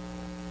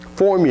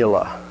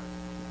formula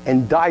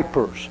and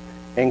diapers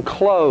and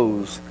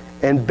clothes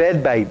and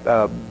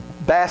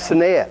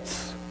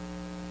bassinets.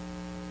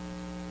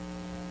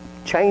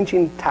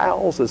 Changing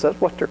towels, is that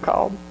what they're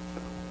called?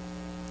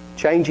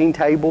 Changing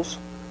tables.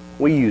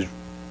 We use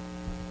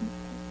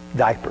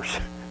diapers.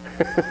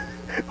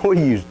 We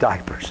use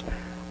diapers.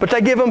 But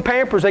they give them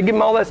Pampers, they give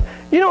them all that.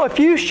 You know, if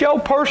you show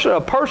a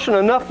person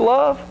enough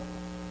love,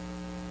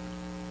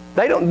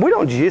 we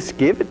don't just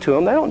give it to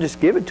them. They don't just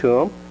give it to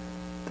them.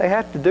 They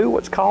have to do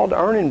what's called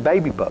earning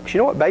baby bucks. You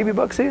know what baby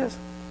bucks is?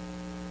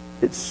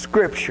 It's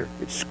Scripture.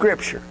 It's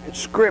Scripture. It's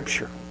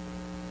Scripture.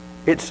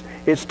 It's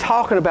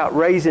talking about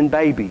raising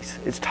babies.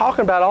 It's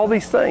talking about all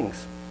these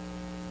things.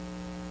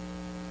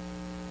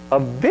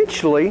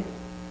 Eventually,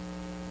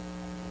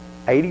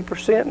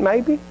 80%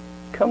 maybe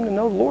come to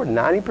know the Lord.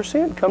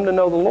 90% come to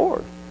know the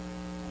Lord.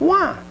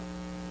 Why?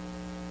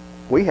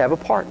 We have a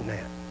part in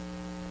that.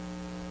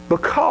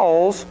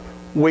 Because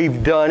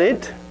we've done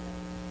it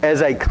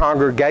as a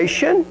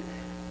congregation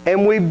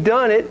and we've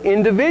done it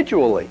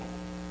individually.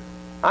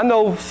 I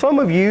know some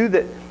of you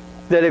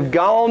that have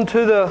gone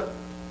to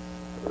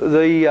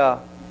the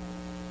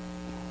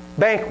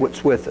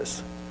banquets with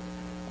us.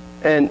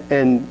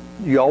 And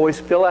you always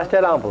fill out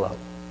that envelope.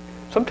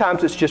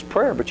 Sometimes it's just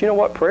prayer, but you know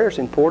what? Prayer is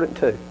important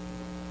too.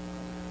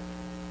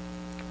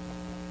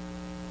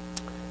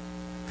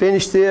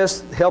 Finish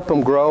this, help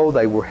them grow.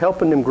 They were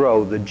helping them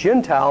grow. The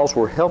Gentiles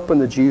were helping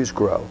the Jews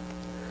grow.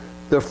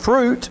 The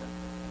fruit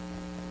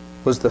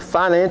was the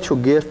financial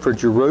gift for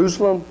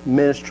Jerusalem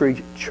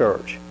Ministry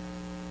Church.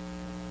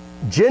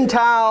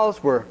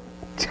 Gentiles were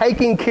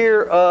taking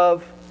care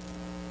of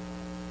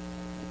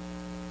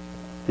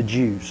the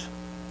Jews.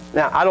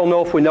 Now, I don't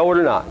know if we know it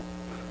or not.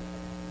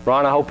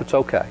 Ron, I hope it's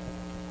okay.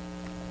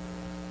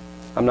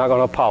 I'm not going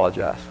to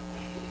apologize.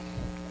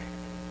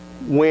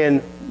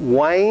 When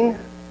Wayne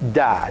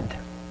died,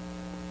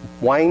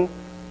 Wayne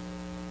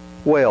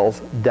Wells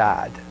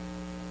died,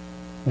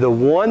 the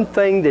one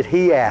thing that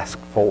he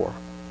asked for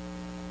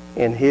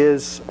in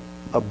his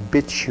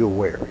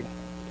obituary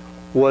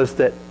was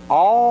that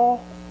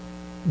all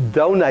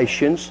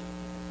donations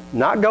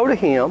not go to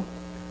him,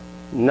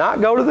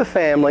 not go to the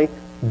family,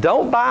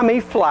 don't buy me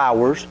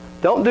flowers,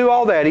 don't do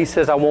all that. He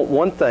says, I want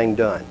one thing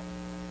done.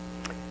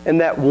 And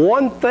that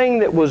one thing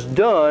that was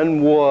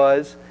done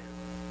was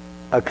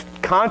a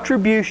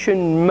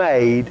contribution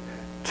made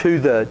to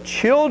the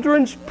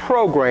children's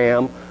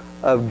program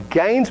of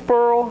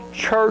Gainsborough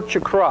Church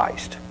of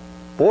Christ.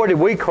 Boy, did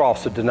we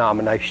cross the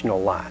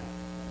denominational line.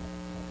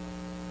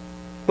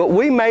 But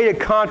we made a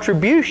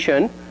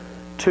contribution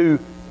to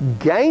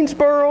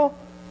Gainsborough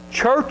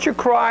Church of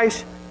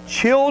Christ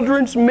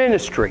Children's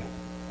Ministry.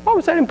 Why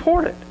was that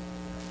important?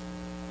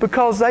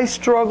 Because they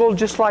struggle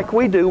just like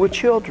we do with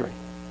children.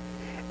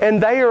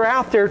 And they are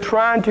out there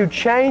trying to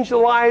change the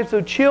lives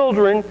of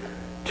children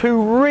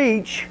to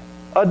reach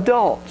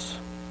adults.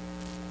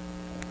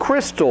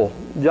 Crystal,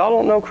 y'all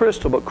don't know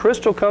Crystal, but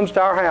Crystal comes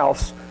to our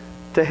house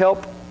to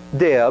help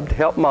Deb, to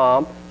help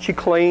Mom. She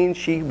cleans,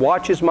 she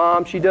watches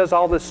Mom, she does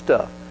all this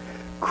stuff.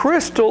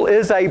 Crystal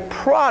is a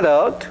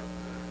product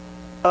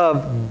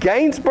of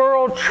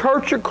Gainsborough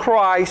Church of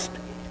Christ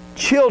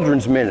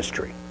Children's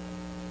Ministry.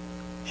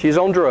 She's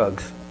on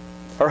drugs.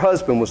 Her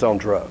husband was on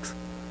drugs.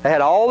 They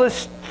had all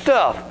this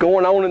stuff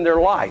going on in their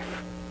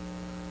life.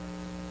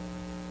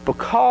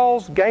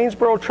 Because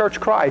Gainsborough Church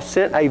of Christ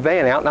sent a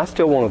van out, and I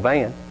still want a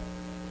van,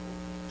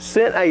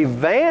 sent a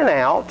van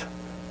out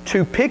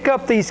to pick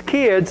up these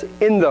kids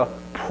in the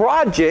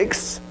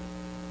projects,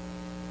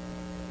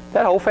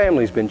 that whole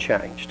family's been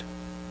changed.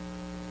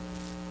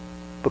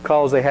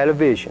 Because they had a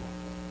vision.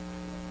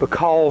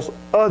 Because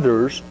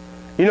others,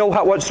 you know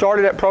what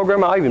started that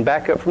program? I'll even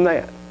back up from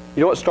that.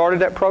 You know what started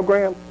that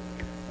program?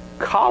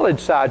 College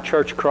Side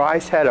Church of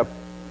Christ had a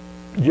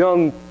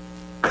young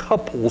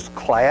couples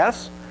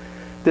class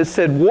that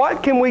said,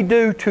 what can we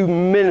do to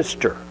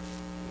minister?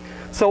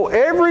 So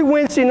every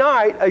Wednesday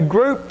night, a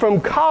group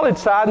from College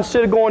Side,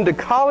 instead of going to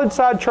College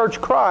Side Church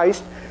of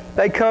Christ,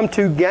 they come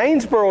to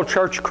Gainsborough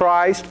Church of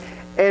Christ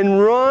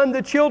and run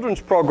the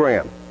children's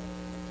program.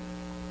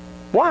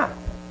 Why?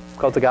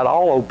 Because they got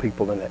all old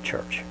people in that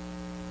church,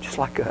 just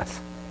like us.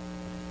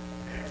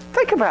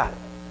 Think about it.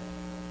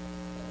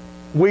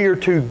 We are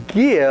to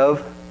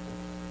give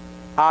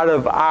out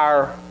of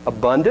our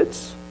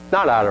abundance,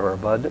 not out of our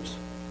abundance.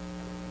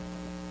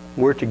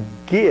 We're to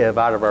give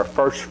out of our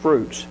first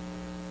fruits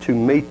to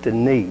meet the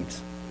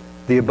needs.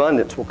 The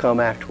abundance will come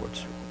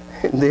afterwards.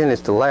 And then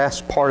it's the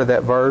last part of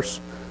that verse.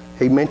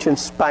 He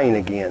mentions Spain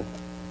again.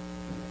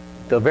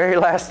 The very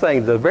last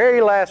thing, the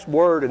very last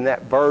word in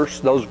that verse,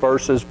 those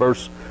verses,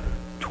 verse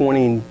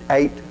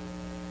 28,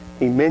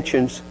 he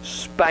mentions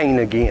Spain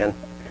again.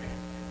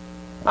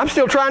 I'm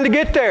still trying to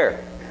get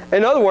there.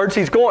 In other words,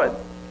 he's going,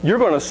 you're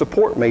going to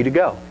support me to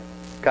go.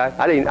 Okay?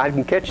 I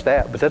didn't catch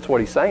that, but that's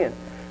what he's saying.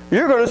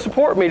 You're going to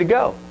support me to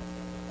go.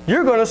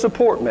 You're going to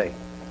support me.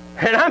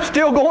 And I'm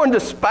still going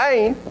to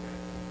Spain.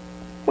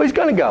 Well, he's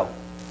going to go.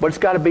 But it's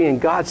got to be in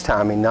God's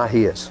timing, not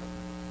his.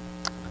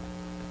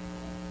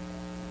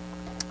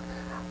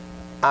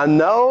 I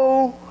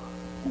know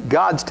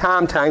God's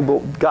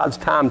timetable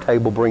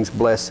brings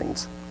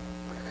blessings.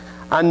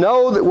 I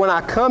know that when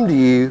I come to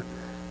you,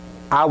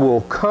 I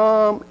will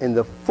come in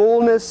the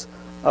fullness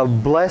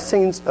of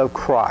blessings of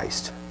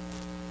Christ.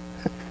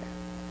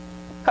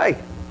 Hey,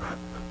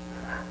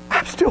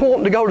 I'm still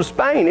wanting to go to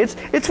Spain.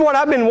 It's what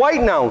I've been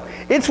waiting on.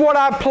 It's what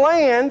I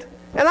planned,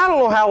 and I don't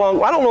know how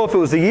long. I don't know if it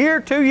was a year,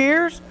 2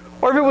 years,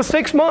 or if it was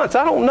 6 months.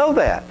 I don't know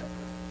that.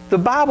 The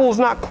Bible is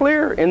not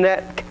clear in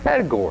that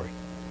category.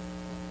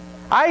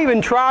 I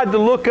even tried to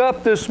look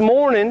up this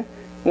morning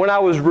when I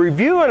was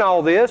reviewing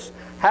all this,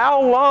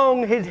 how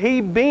long had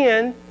he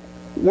been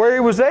where he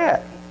was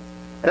at?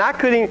 And I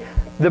couldn't,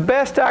 the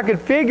best I could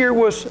figure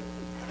was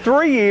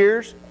 3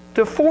 years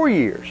to 4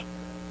 years.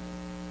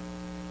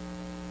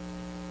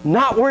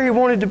 Not where he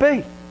wanted to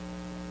be.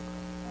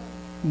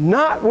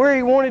 Not where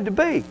he wanted to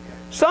be.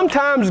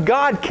 Sometimes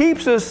God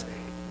keeps us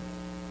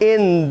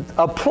in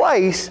a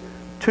place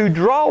to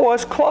draw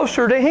us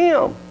closer to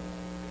Him.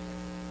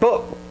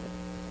 But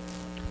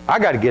I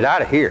got to get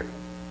out of here.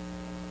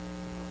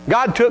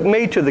 God took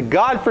me to the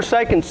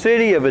God-forsaken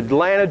city of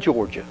Atlanta,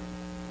 Georgia.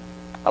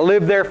 I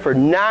lived there for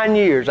 9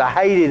 years. I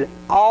hated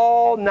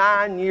all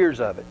 9 years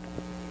of it.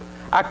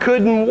 I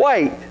couldn't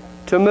wait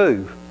to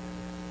move.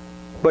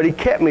 But He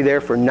kept me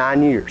there for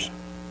 9 years.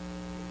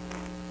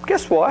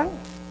 Guess what?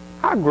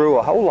 I grew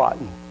a whole lot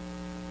in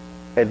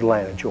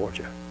Atlanta,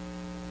 Georgia.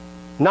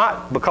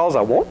 Not because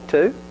I wanted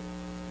to,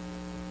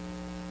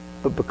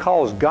 but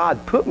because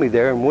God put me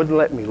there and wouldn't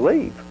let me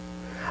leave.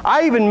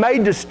 I even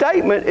made the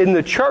statement in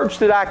the church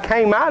that I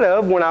came out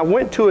of when I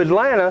went to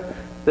Atlanta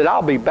that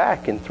I'll be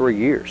back in 3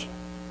 years.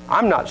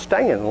 I'm not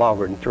staying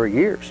longer than 3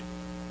 years.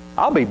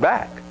 I'll be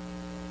back.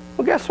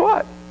 Well, guess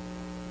what?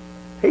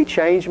 He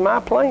changed my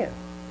plan.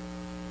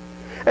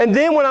 And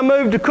then when I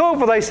moved to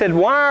Cookeville, they said,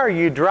 why are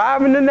you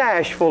driving to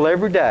Nashville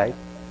every day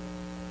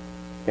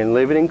and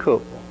living in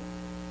Cookeville?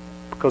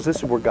 Because this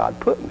is where God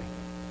put me.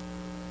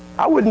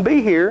 I wouldn't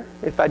be here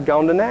if I'd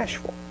gone to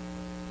Nashville.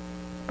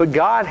 But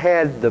God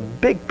had the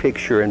big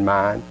picture in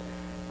mind.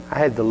 I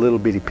had the little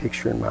bitty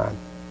picture in mind.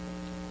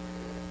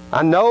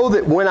 I know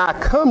that when I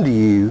come to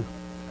you,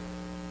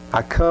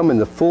 I come in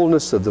the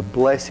fullness of the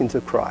blessings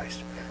of Christ.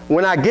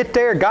 When I get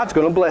there, God's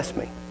going to bless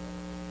me.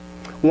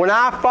 When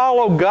I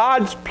follow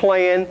God's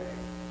plan,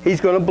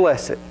 He's going to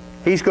bless it.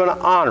 He's going to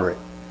honor it.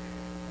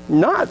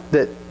 Not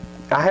that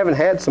I haven't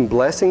had some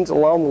blessings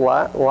along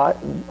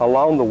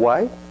the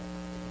way,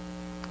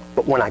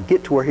 but when I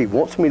get to where He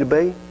wants me to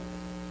be,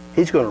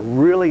 He's going to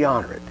really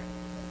honor it.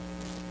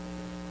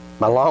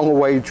 My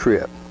long-awaited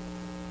trip.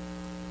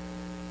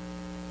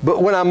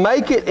 But when I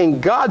make it in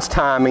God's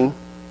timing,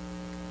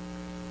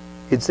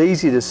 it's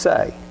easy to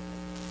say,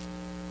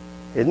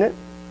 isn't it?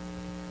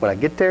 When I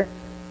get there.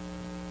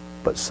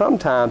 But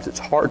sometimes it's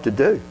hard to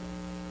do.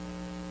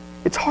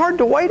 It's hard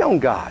to wait on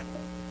God.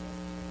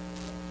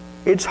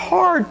 It's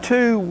hard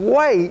to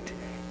wait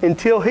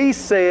until He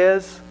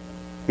says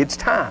it's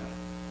time.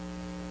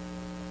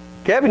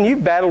 Kevin,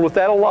 you've battled with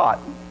that a lot.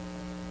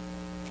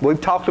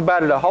 We've talked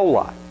about it a whole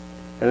lot.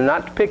 And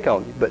not to pick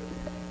on you, but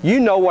you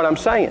know what I'm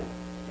saying.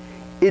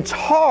 It's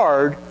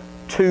hard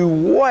to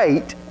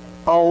wait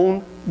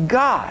on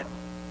God,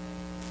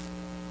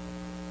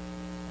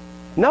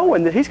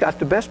 knowing that He's got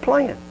the best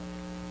plan.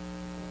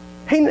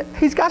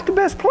 He's got the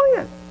best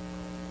plan.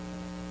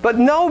 But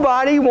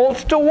nobody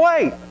wants to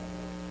wait.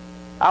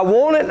 I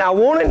want it and I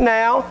want it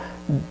now.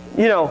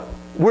 You know,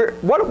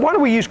 why do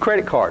we use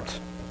credit cards?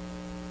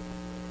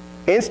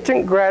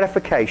 Instant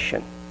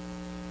gratification.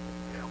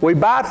 We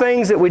buy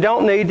things that we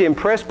don't need to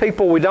impress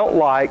people we don't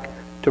like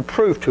to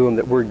prove to them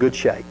that we're in good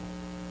shape.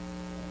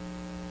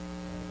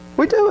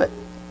 We do it.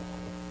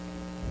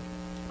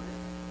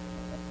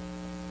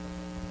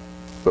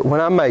 But when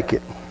I make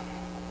it,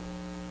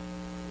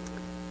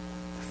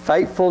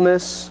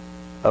 faithfulness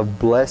of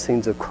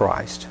blessings of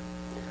Christ.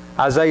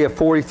 Isaiah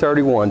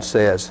 40:31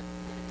 says,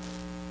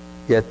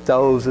 yet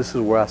those, this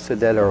is where I said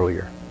that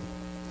earlier,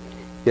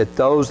 yet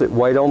those that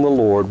wait on the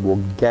Lord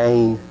will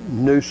gain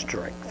new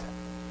strength.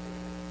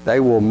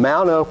 They will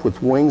mount up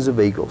with wings of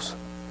eagles.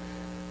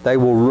 They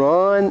will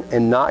run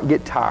and not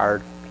get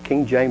tired.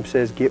 King James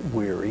says get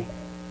weary.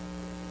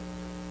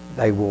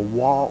 They will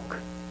walk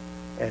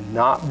and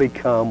not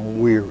become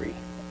weary.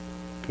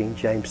 King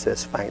James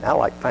says faint. I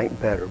like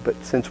faint better, but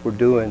since we're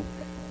doing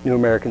New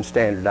American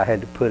Standard, I had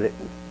to put it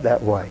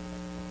that way.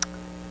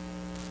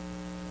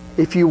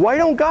 If you wait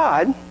on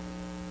God,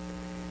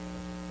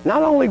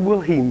 not only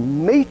will He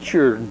meet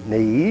your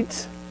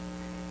needs,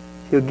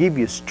 He'll give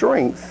you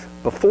strength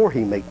before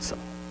He meets them.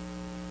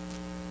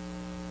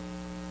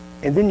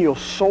 And then you'll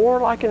soar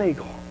like an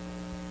eagle.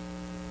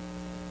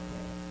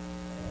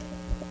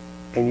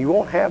 And you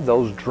won't have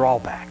those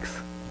drawbacks.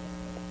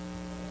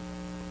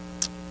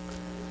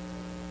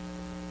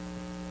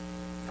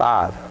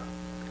 5,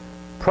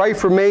 pray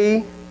for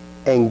me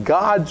and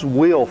God's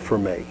will for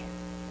me.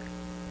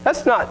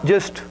 That's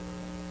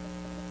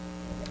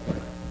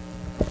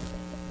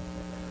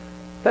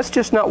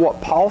just not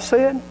what Paul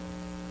said,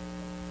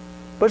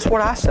 but it's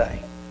what I say.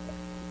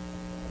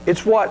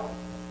 It's what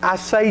I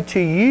say to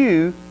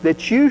you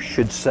that you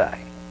should say.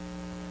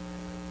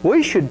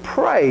 We should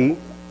pray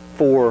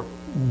for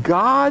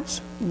God's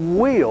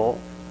will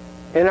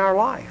in our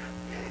life.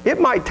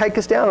 It might take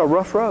us down a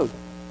rough road.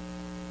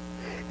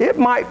 It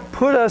might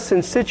put us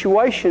in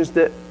situations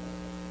that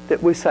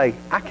we say,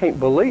 I can't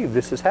believe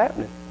this is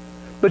happening.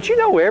 But you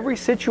know, every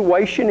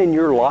situation in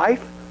your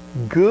life,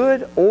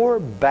 good or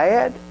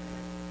bad,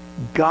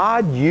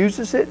 God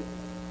uses it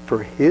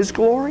for His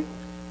glory.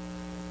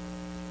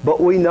 But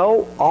we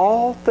know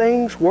all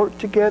things work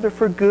together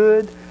for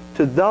good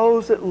to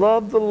those that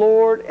love the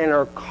Lord and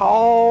are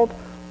called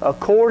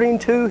according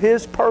to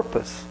His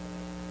purpose.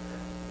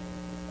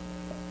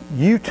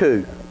 You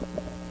too.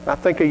 I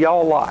think of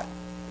y'all a lot.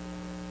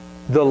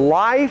 The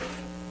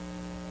life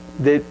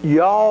that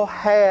y'all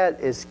had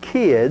as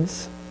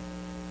kids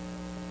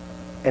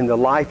and the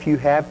life you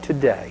have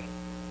today,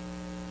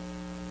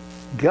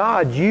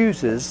 God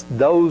uses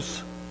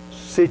those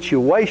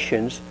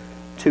situations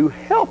to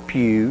help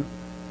you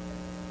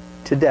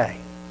today.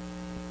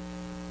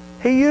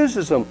 He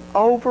uses them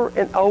over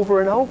and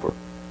over and over.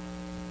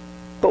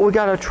 But we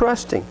got to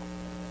trust Him.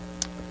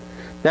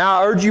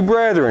 Now I urge you,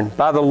 brethren,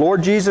 by the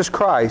Lord Jesus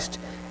Christ,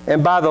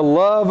 and by the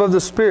love of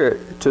the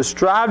Spirit, to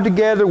strive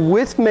together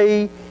with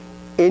me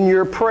in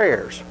your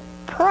prayers.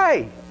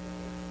 Pray.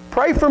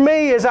 Pray for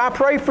me as I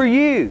pray for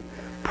you.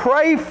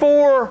 Pray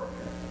for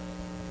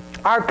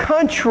our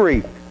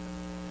country.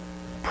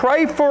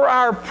 Pray for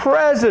our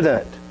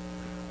president.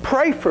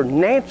 Pray for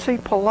Nancy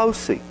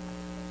Pelosi.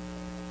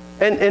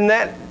 And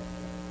that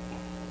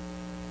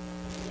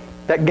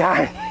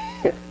guy,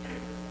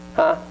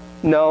 huh?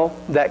 No,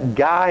 that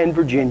guy in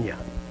Virginia.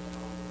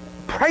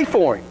 Pray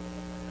for him.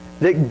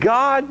 That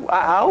God,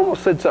 I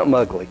almost said something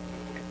ugly.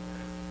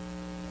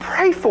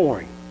 Pray for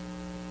him.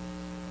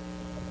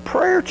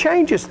 Prayer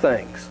changes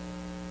things.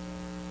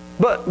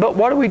 But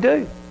what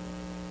do?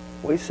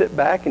 We sit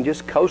back and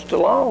just coast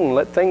along and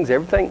let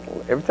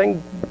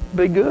everything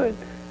be good.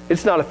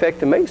 It's not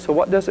affecting me, so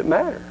what does it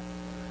matter?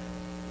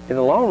 In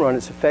the long run,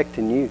 it's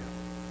affecting you.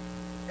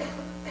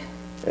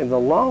 In the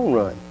long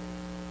run,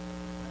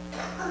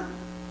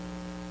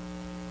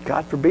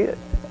 God forbid.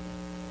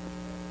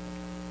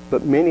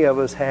 But many of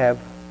us have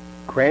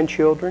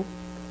grandchildren.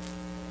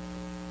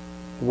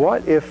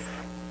 What if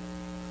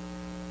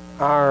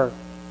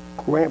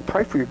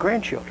pray for your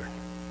grandchildren.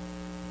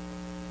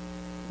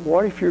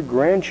 What if your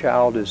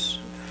grandchild is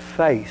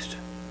faced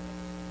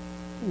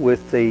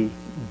with the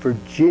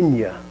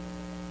Virginia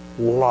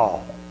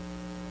law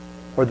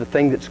or the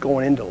thing that's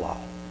going into law?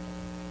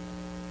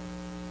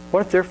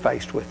 What if they're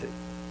faced with it?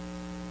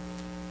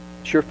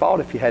 It's your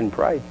fault if you hadn't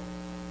prayed.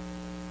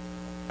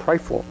 Pray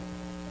for them.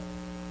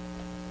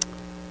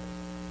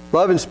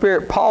 Love and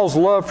Spirit, Paul's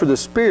love for the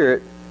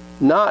Spirit,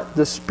 not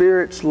the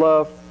Spirit's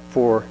love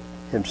for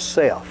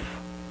himself.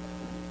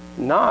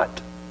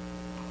 Not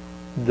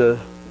the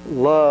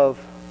love,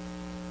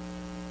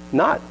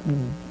 not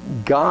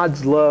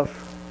God's love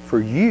for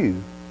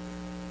you,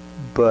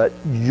 but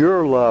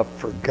your love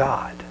for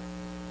God.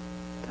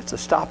 That's a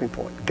stopping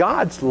point.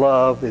 God's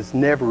love is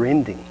never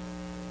ending.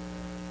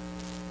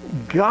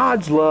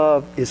 God's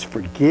love is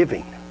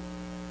forgiving.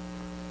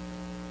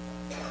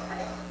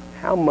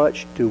 How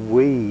much do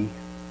we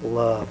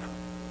love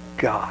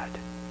God?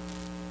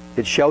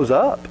 It shows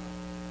up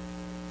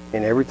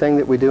in everything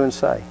that we do and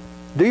say.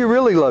 Do you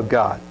really love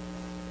God?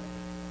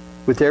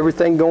 With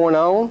everything going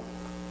on,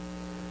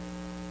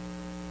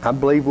 I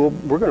believe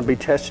we're going to be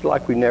tested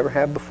like we never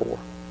have before.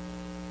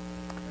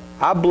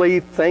 I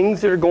believe things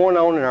that are going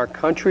on in our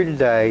country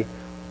today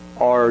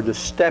are the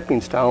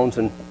stepping stones,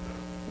 and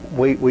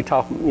we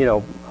talk,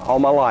 all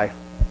my life,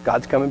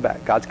 God's coming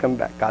back, God's coming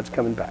back, God's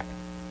coming back.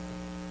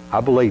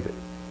 I believe it.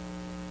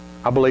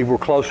 I believe we're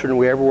closer than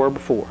we ever were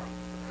before.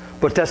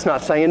 But that's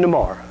not saying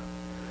tomorrow.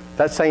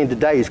 That's saying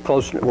today is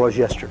closer than it was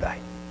yesterday.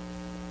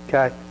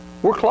 Okay?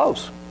 We're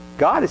close.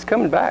 God is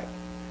coming back.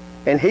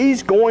 And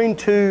He's going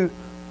to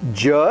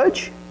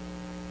judge,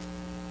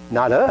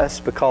 not us,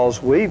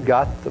 because we've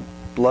got the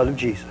blood of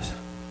Jesus.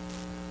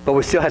 But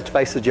we still have to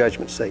face the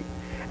judgment seat.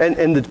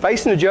 And the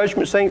facing the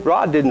judgment seat,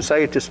 Rod didn't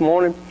say it this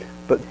morning,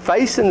 but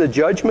facing the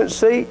judgment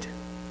seat,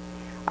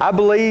 I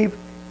believe,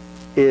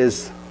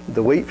 is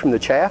the wheat from the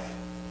chaff.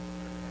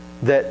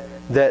 That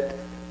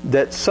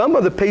some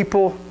of the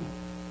people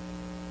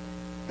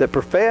that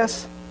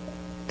profess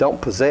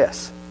don't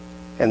possess.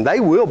 And they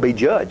will be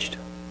judged.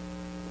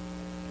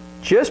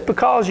 Just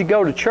because you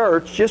go to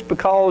church, just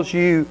because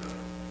you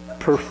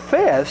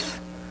profess,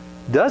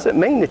 doesn't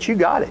mean that you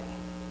got it.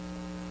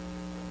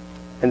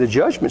 And the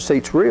judgment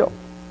seat's real.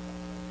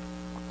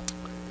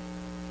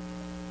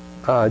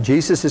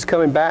 Jesus is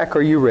coming back.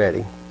 Are you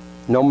ready?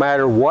 No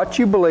matter what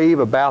you believe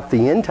about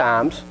the end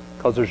times,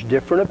 because there's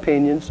different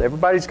opinions.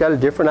 Everybody's got a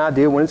different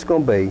idea when it's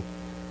going to be.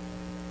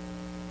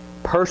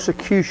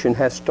 Persecution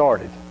has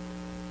started.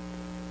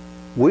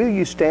 Will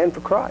you stand for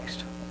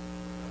Christ?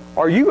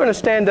 Are you going to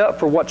stand up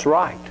for what's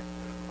right?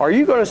 Are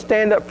you going to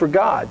stand up for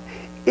God?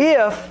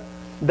 If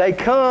they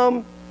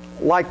come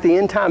like the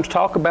end times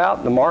talk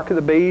about, the mark of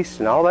the beast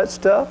and all that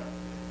stuff,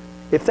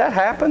 if that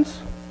happens,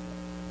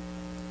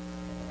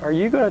 are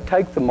you going to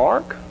take the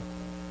mark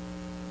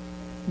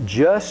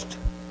just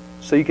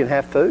so you can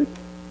have food?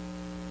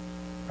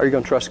 Or are you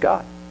going to trust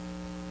God?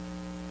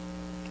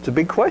 It's a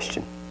big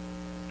question.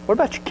 What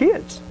about your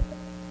kids?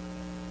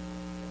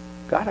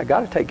 God, I got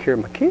to take care of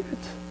my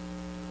kids.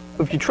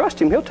 If you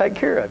trust Him, He'll take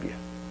care of you.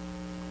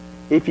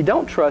 If you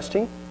don't trust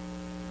Him,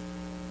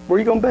 where are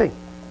you going to be?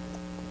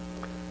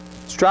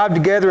 Strive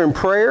together in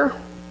prayer.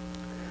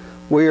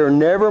 We are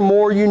never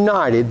more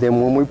united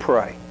than when we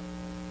pray.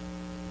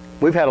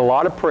 We've had a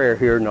lot of prayer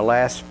here in the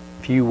last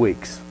few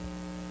weeks.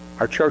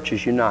 Our church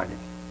is united.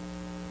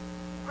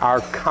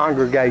 Our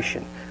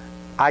congregation.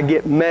 I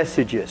get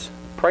messages.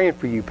 Praying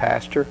for you,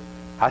 Pastor.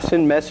 I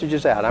send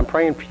messages out. I'm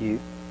praying for you.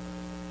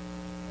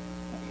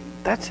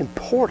 That's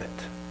important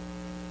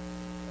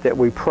that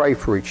we pray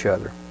for each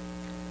other.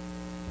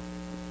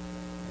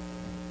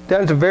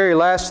 Down at the very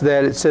last of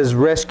that, it says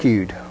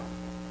rescued.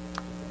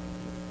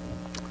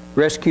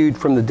 Rescued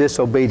from the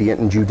disobedient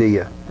in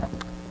Judea.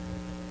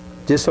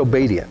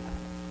 Disobedient.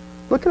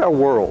 Look at our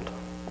world.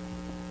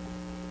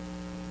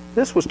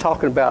 This was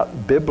talking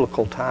about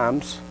biblical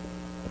times.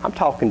 I'm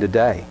talking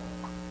today.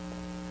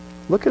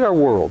 Look at our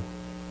world.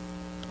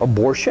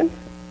 Abortion.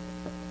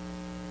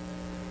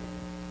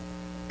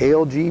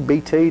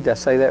 LGBT, did I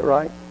say that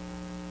right?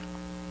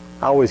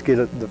 I always get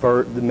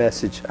the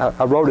message.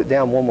 I wrote it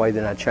down one way,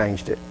 then I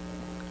changed it.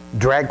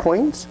 Drag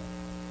queens.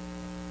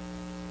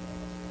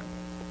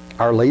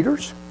 Our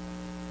leaders.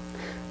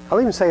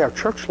 I'll even say our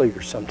church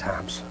leaders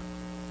sometimes.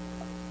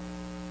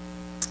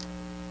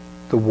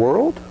 The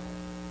world.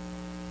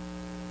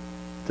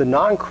 The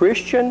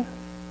non-Christian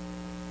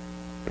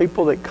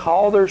people that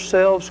call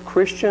themselves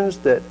Christians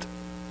that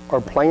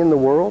are playing the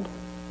world.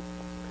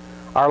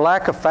 Our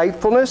lack of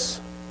faithfulness.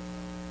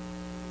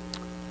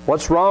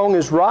 What's wrong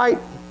is right,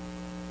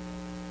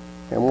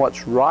 and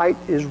what's right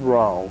is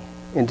wrong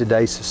in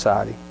today's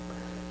society.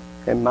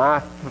 And my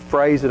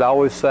phrase that I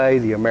always say,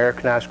 the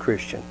Americanized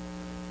Christian.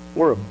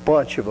 We're a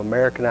bunch of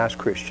Americanized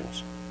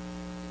Christians.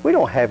 We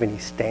don't have any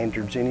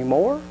standards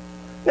anymore.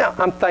 Now,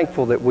 I'm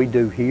thankful that we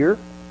do here,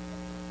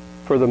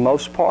 for the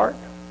most part.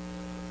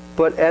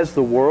 But as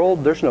the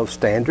world, there's no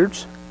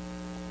standards.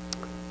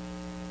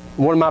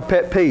 One of my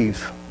pet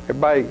peeves,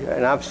 everybody,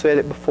 and I've said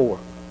it before,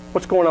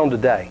 what's going on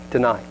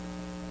tonight?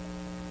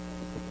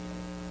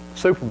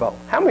 Super Bowl.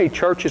 How many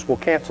churches will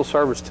cancel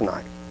service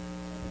tonight?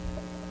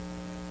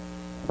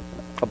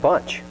 A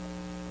bunch.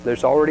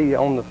 There's already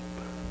on the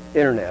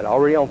internet,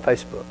 already on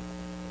Facebook.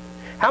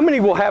 How many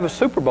will have a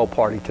Super Bowl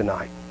party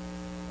tonight?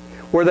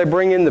 Where they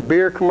bring in the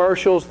beer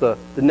commercials, the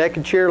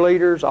naked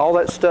cheerleaders, all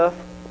that stuff.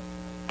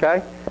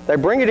 Okay? They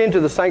bring it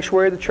into the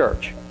sanctuary of the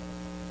church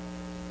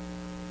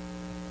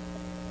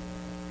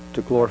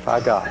to glorify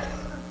God.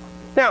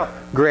 Now,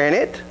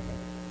 granted,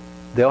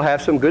 they'll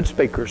have some good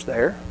speakers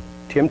there.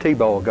 Tim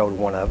Tebow will go to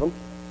one of them.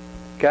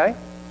 Okay?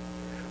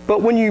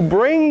 But when you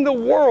bring the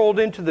world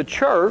into the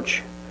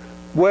church,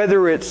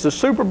 whether it's the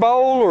Super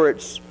Bowl or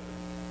it's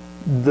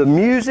the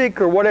music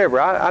or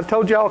whatever. I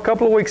told y'all a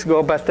couple of weeks ago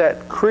about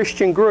that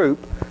Christian group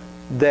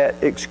that,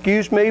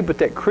 excuse me, but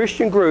that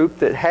Christian group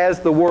that has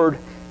the word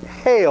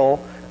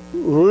hell,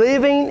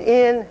 living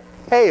in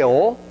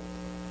hell,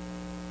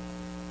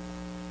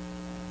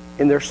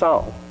 in their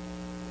song.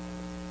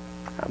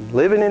 I'm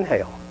living in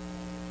hell.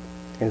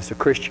 And it's a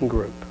Christian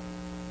group.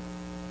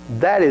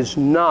 That is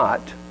not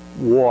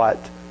what,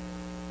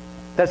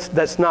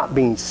 that's not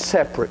being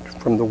separate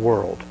from the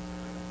world.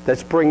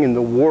 That's bringing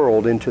the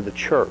world into the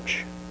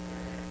church.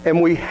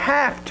 And we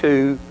have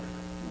to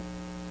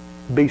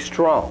be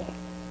strong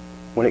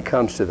when it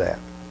comes to that.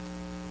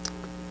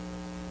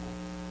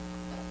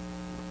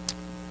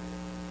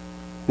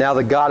 Now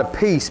the God of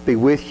peace be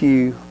with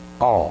you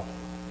all.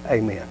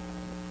 Amen.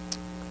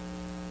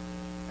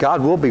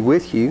 God will be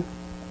with you.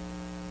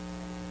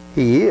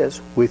 He is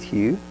with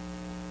you.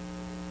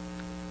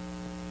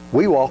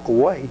 We walk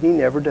away. He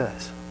never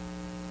does.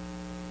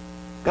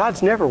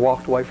 God's never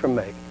walked away from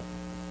me.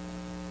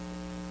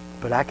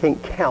 But I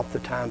can't count the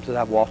times that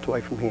I've walked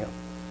away from Him.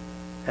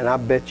 And I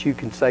bet you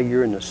can say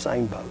you're in the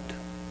same boat.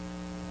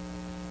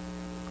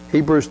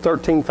 Hebrews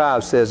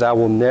 13:5 says, I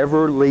will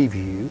never leave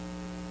you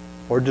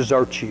or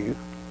desert you,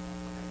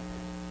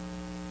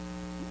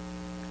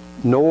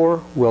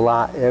 nor will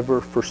I ever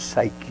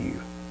forsake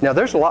you. Now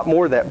there's a lot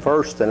more to that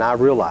verse than I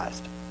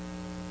realized.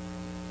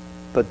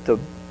 But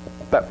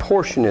that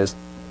portion is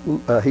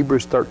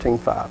Hebrews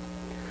 13:5.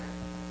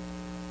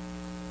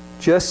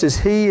 Just as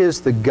He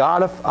is the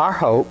God of our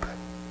hope,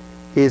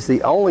 He is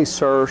the only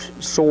source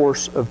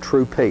of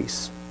true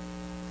peace.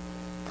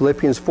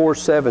 Philippians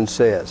 4:7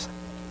 says,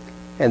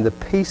 and the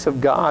peace of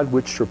God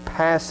which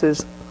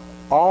surpasses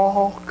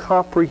all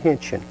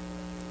comprehension,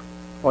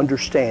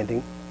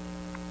 understanding.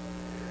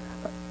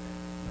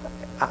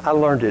 I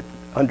learned it,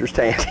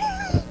 understanding.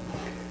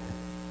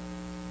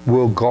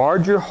 will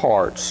guard your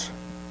hearts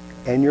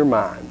and your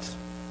minds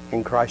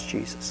in Christ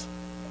Jesus.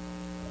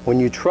 When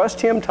you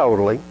trust Him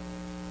totally,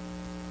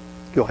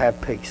 you'll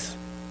have peace.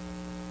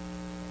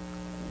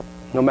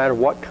 No matter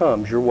what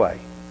comes your way,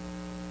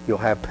 you'll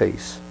have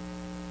peace.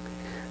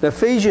 In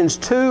Ephesians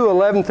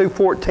 2:11 through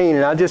 14,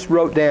 and I just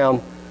wrote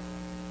down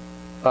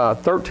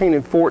 13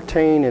 and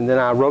 14, and then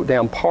I wrote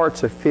down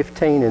parts of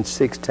 15 and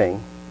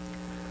 16.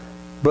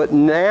 But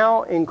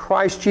now in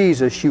Christ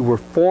Jesus you were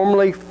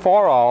formerly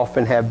far off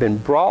and have been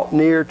brought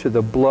near to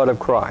the blood of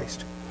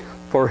Christ.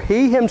 For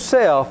He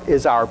Himself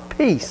is our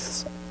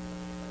peace,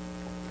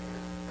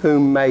 who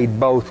made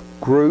both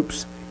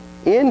groups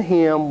in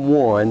Him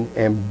one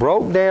and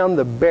broke down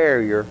the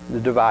barrier,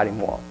 the dividing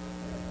wall.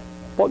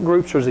 What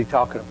groups was He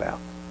talking about?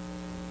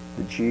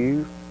 The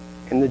Jew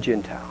and the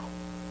Gentile.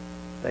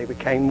 They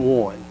became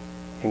one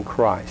in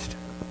Christ.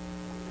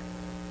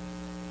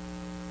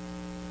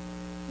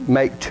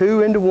 Make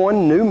two into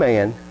one new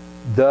man,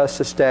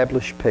 thus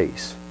establish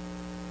peace.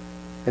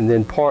 And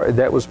then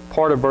that was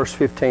part of verse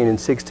 15 and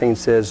 16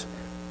 says,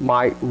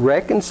 might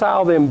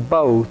reconcile them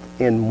both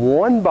in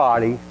one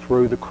body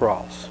through the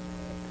cross.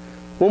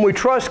 When we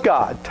trust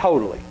God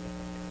totally,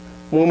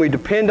 when we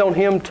depend on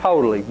Him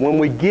totally, when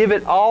we give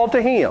it all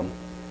to Him,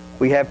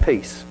 we have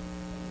peace.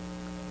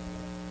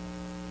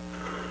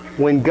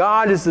 When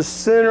God is the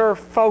center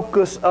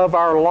focus of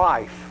our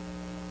life,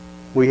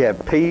 We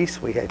have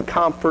peace. We had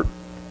comfort.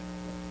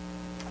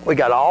 We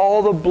got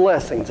all the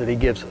blessings that He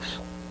gives us.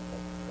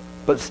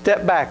 But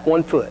step back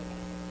 1 foot,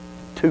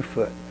 2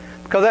 foot.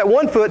 Because that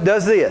 1 foot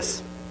does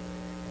this.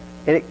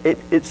 And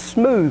it's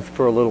smooth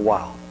for a little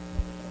while.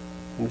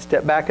 And you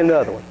step back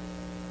another one.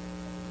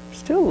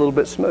 Still a little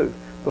bit smooth.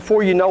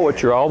 Before you know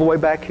it, you're all the way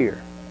back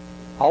here.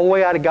 All the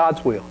way out of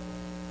God's will.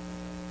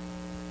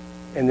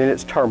 And then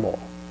it's turmoil.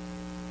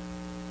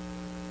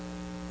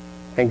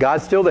 And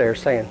God's still there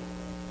saying,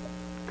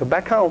 go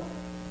back home.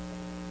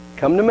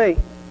 Come to me.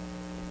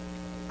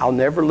 I'll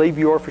never leave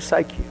you or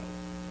forsake you.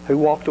 Who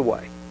walked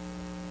away?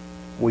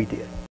 We did.